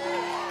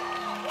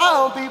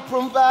 I'll be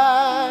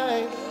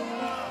provided.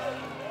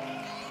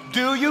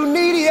 Do you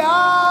need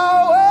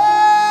Yahweh?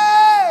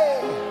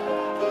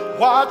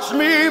 Watch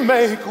me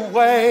make a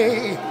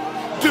way.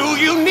 Do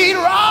you need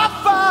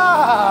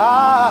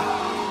Rapha?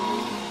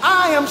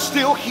 I am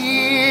still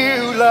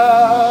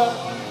healer.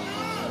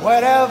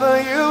 Whatever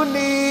you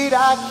need,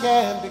 I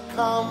can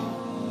become.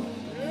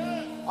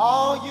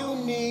 All you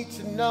need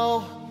to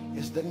know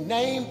is the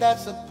name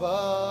that's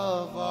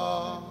above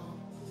all.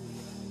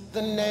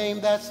 The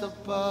name that's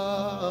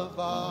above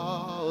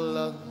all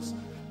others.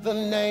 The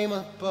name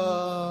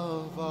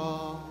above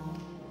all.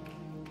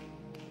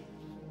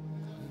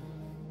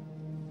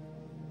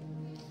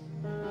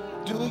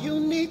 Do you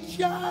need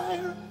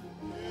Jireh?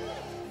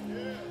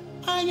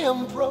 I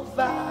am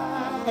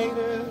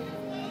provider.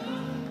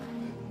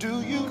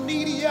 Do you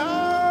need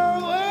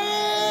Yahweh?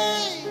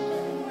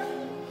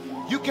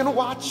 You can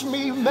watch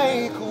me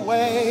make a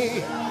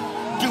way.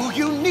 Do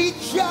you need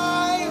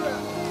Jireh?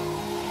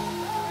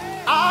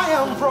 I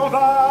am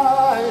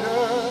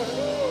provider.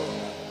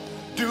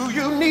 Do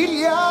you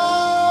need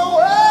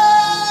Yahweh?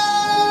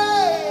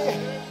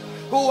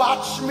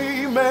 Watch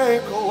me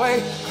make a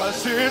way,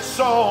 'cause it's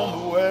on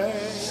the way.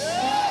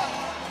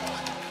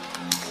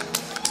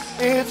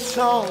 It's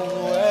on the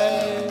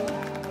way.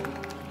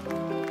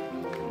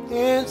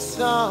 It's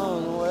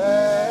on the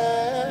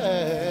way.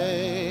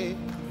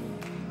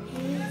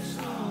 It's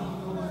on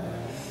the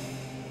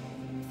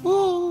way.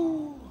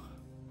 Ooh.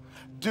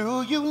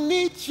 Do you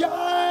need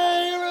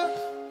Jireh?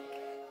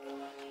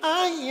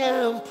 I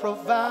am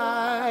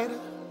provider.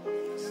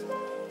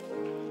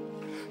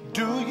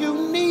 Do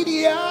you need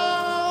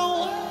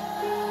Yahweh?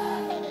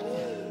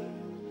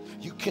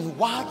 You can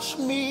watch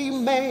me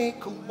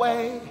make a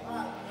way.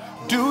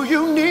 Do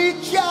you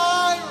need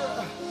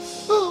Jireh?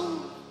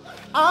 Ooh,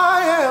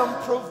 I am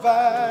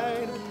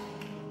provider.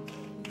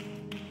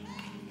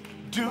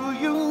 Do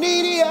you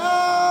need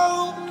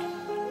Yahweh?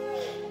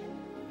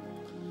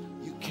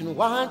 You can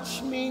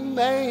watch me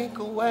make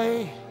a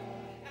way.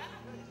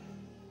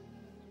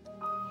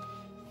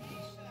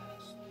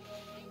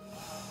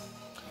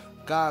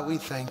 God, we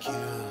thank you.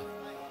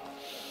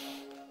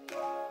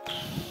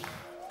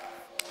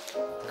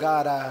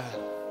 God, I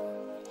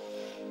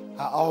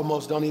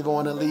almost don't even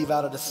want to leave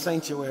out of the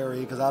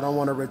sanctuary because I don't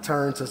want to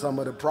return to some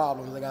of the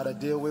problems I got to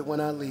deal with when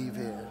I leave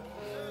here.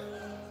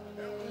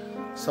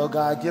 So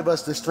God, give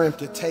us the strength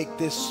to take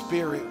this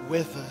spirit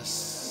with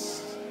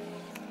us.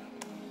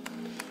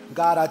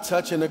 God, I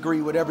touch and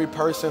agree with every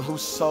person who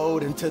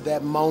sowed into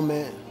that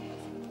moment.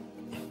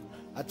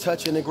 I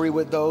touch and agree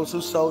with those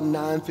who sold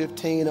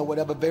 9.15 or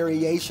whatever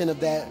variation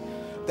of that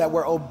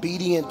were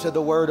obedient to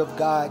the word of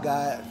God,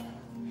 God.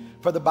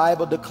 For the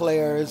Bible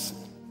declares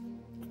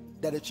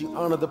that if you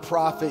honor the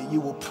prophet,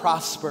 you will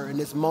prosper. In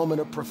this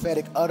moment of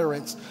prophetic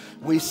utterance,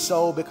 we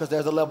sow because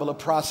there's a level of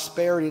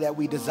prosperity that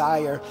we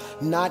desire,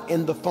 not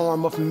in the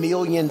form of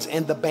millions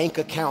in the bank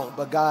account,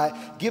 but God,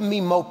 give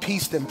me more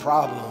peace than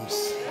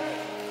problems.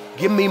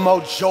 Give me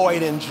more joy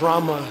than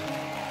drama.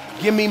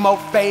 Give me more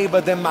favor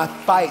than my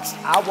fights.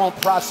 I want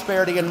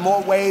prosperity in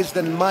more ways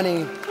than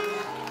money.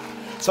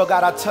 So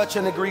God, I touch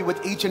and agree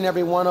with each and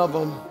every one of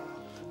them.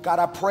 God,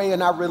 I pray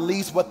and I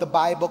release what the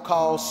Bible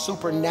calls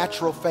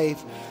supernatural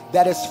faith.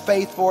 That is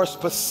faith for a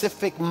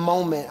specific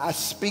moment. I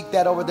speak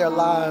that over their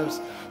lives.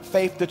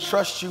 Faith to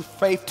trust you,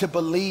 faith to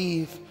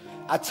believe.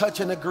 I touch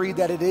and agree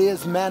that it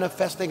is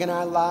manifesting in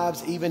our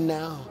lives even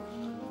now.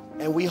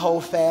 And we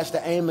hold fast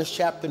to Amos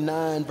chapter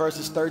 9,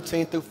 verses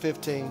 13 through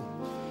 15,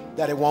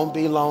 that it won't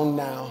be long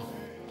now.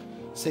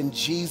 It's in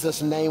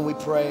Jesus' name we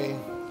pray.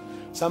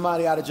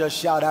 Somebody ought to just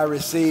shout, I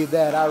receive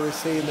that, I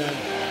receive that.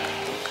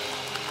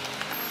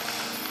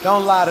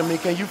 Don't lie to me.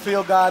 Can you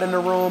feel God in the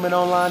room and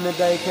online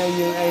today? Can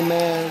you?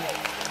 Amen.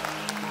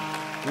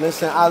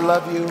 Listen, I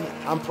love you.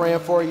 I'm praying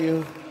for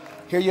you.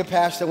 Hear your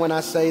pastor when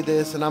I say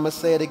this, and I'm going to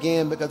say it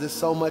again because there's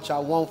so much I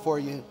want for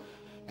you.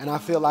 And I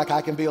feel like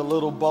I can be a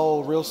little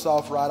bold, real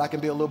soft, right? I can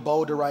be a little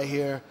bolder right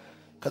here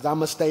because I'm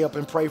going to stay up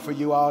and pray for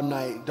you all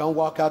night. Don't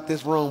walk out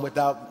this room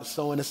without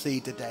sowing a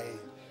seed today.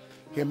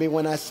 Hear me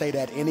when I say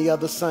that. Any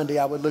other Sunday,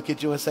 I would look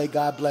at you and say,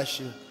 God bless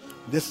you.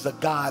 This is a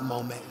God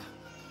moment.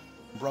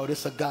 Bro, this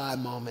is a God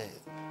moment.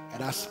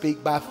 And I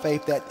speak by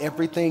faith that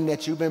everything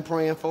that you've been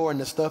praying for and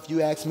the stuff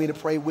you asked me to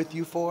pray with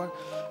you for,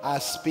 I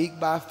speak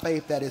by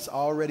faith that it's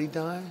already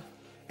done.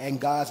 And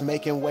God's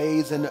making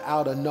ways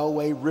out of no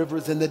way,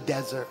 rivers in the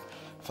desert.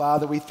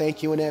 Father, we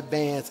thank you in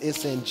advance.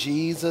 It's in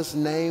Jesus'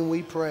 name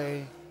we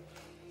pray.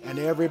 And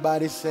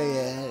everybody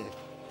said,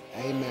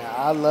 amen.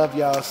 I love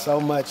y'all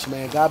so much,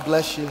 man. God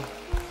bless you.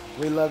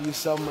 We love you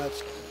so much.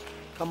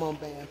 Come on,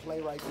 band. Play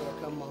right there.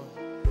 Come on.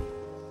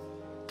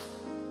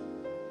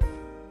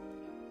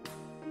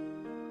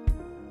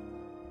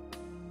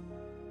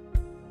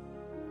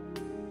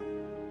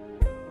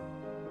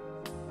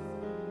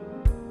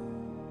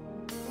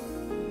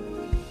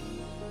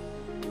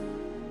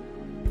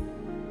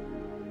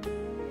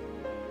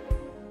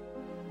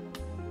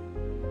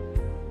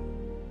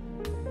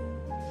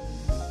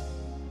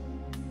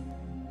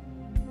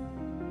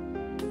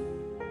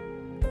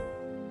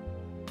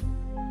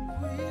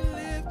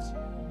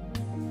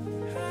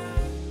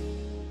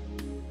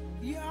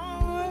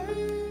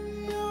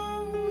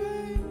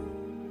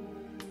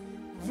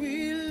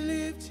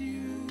 to you.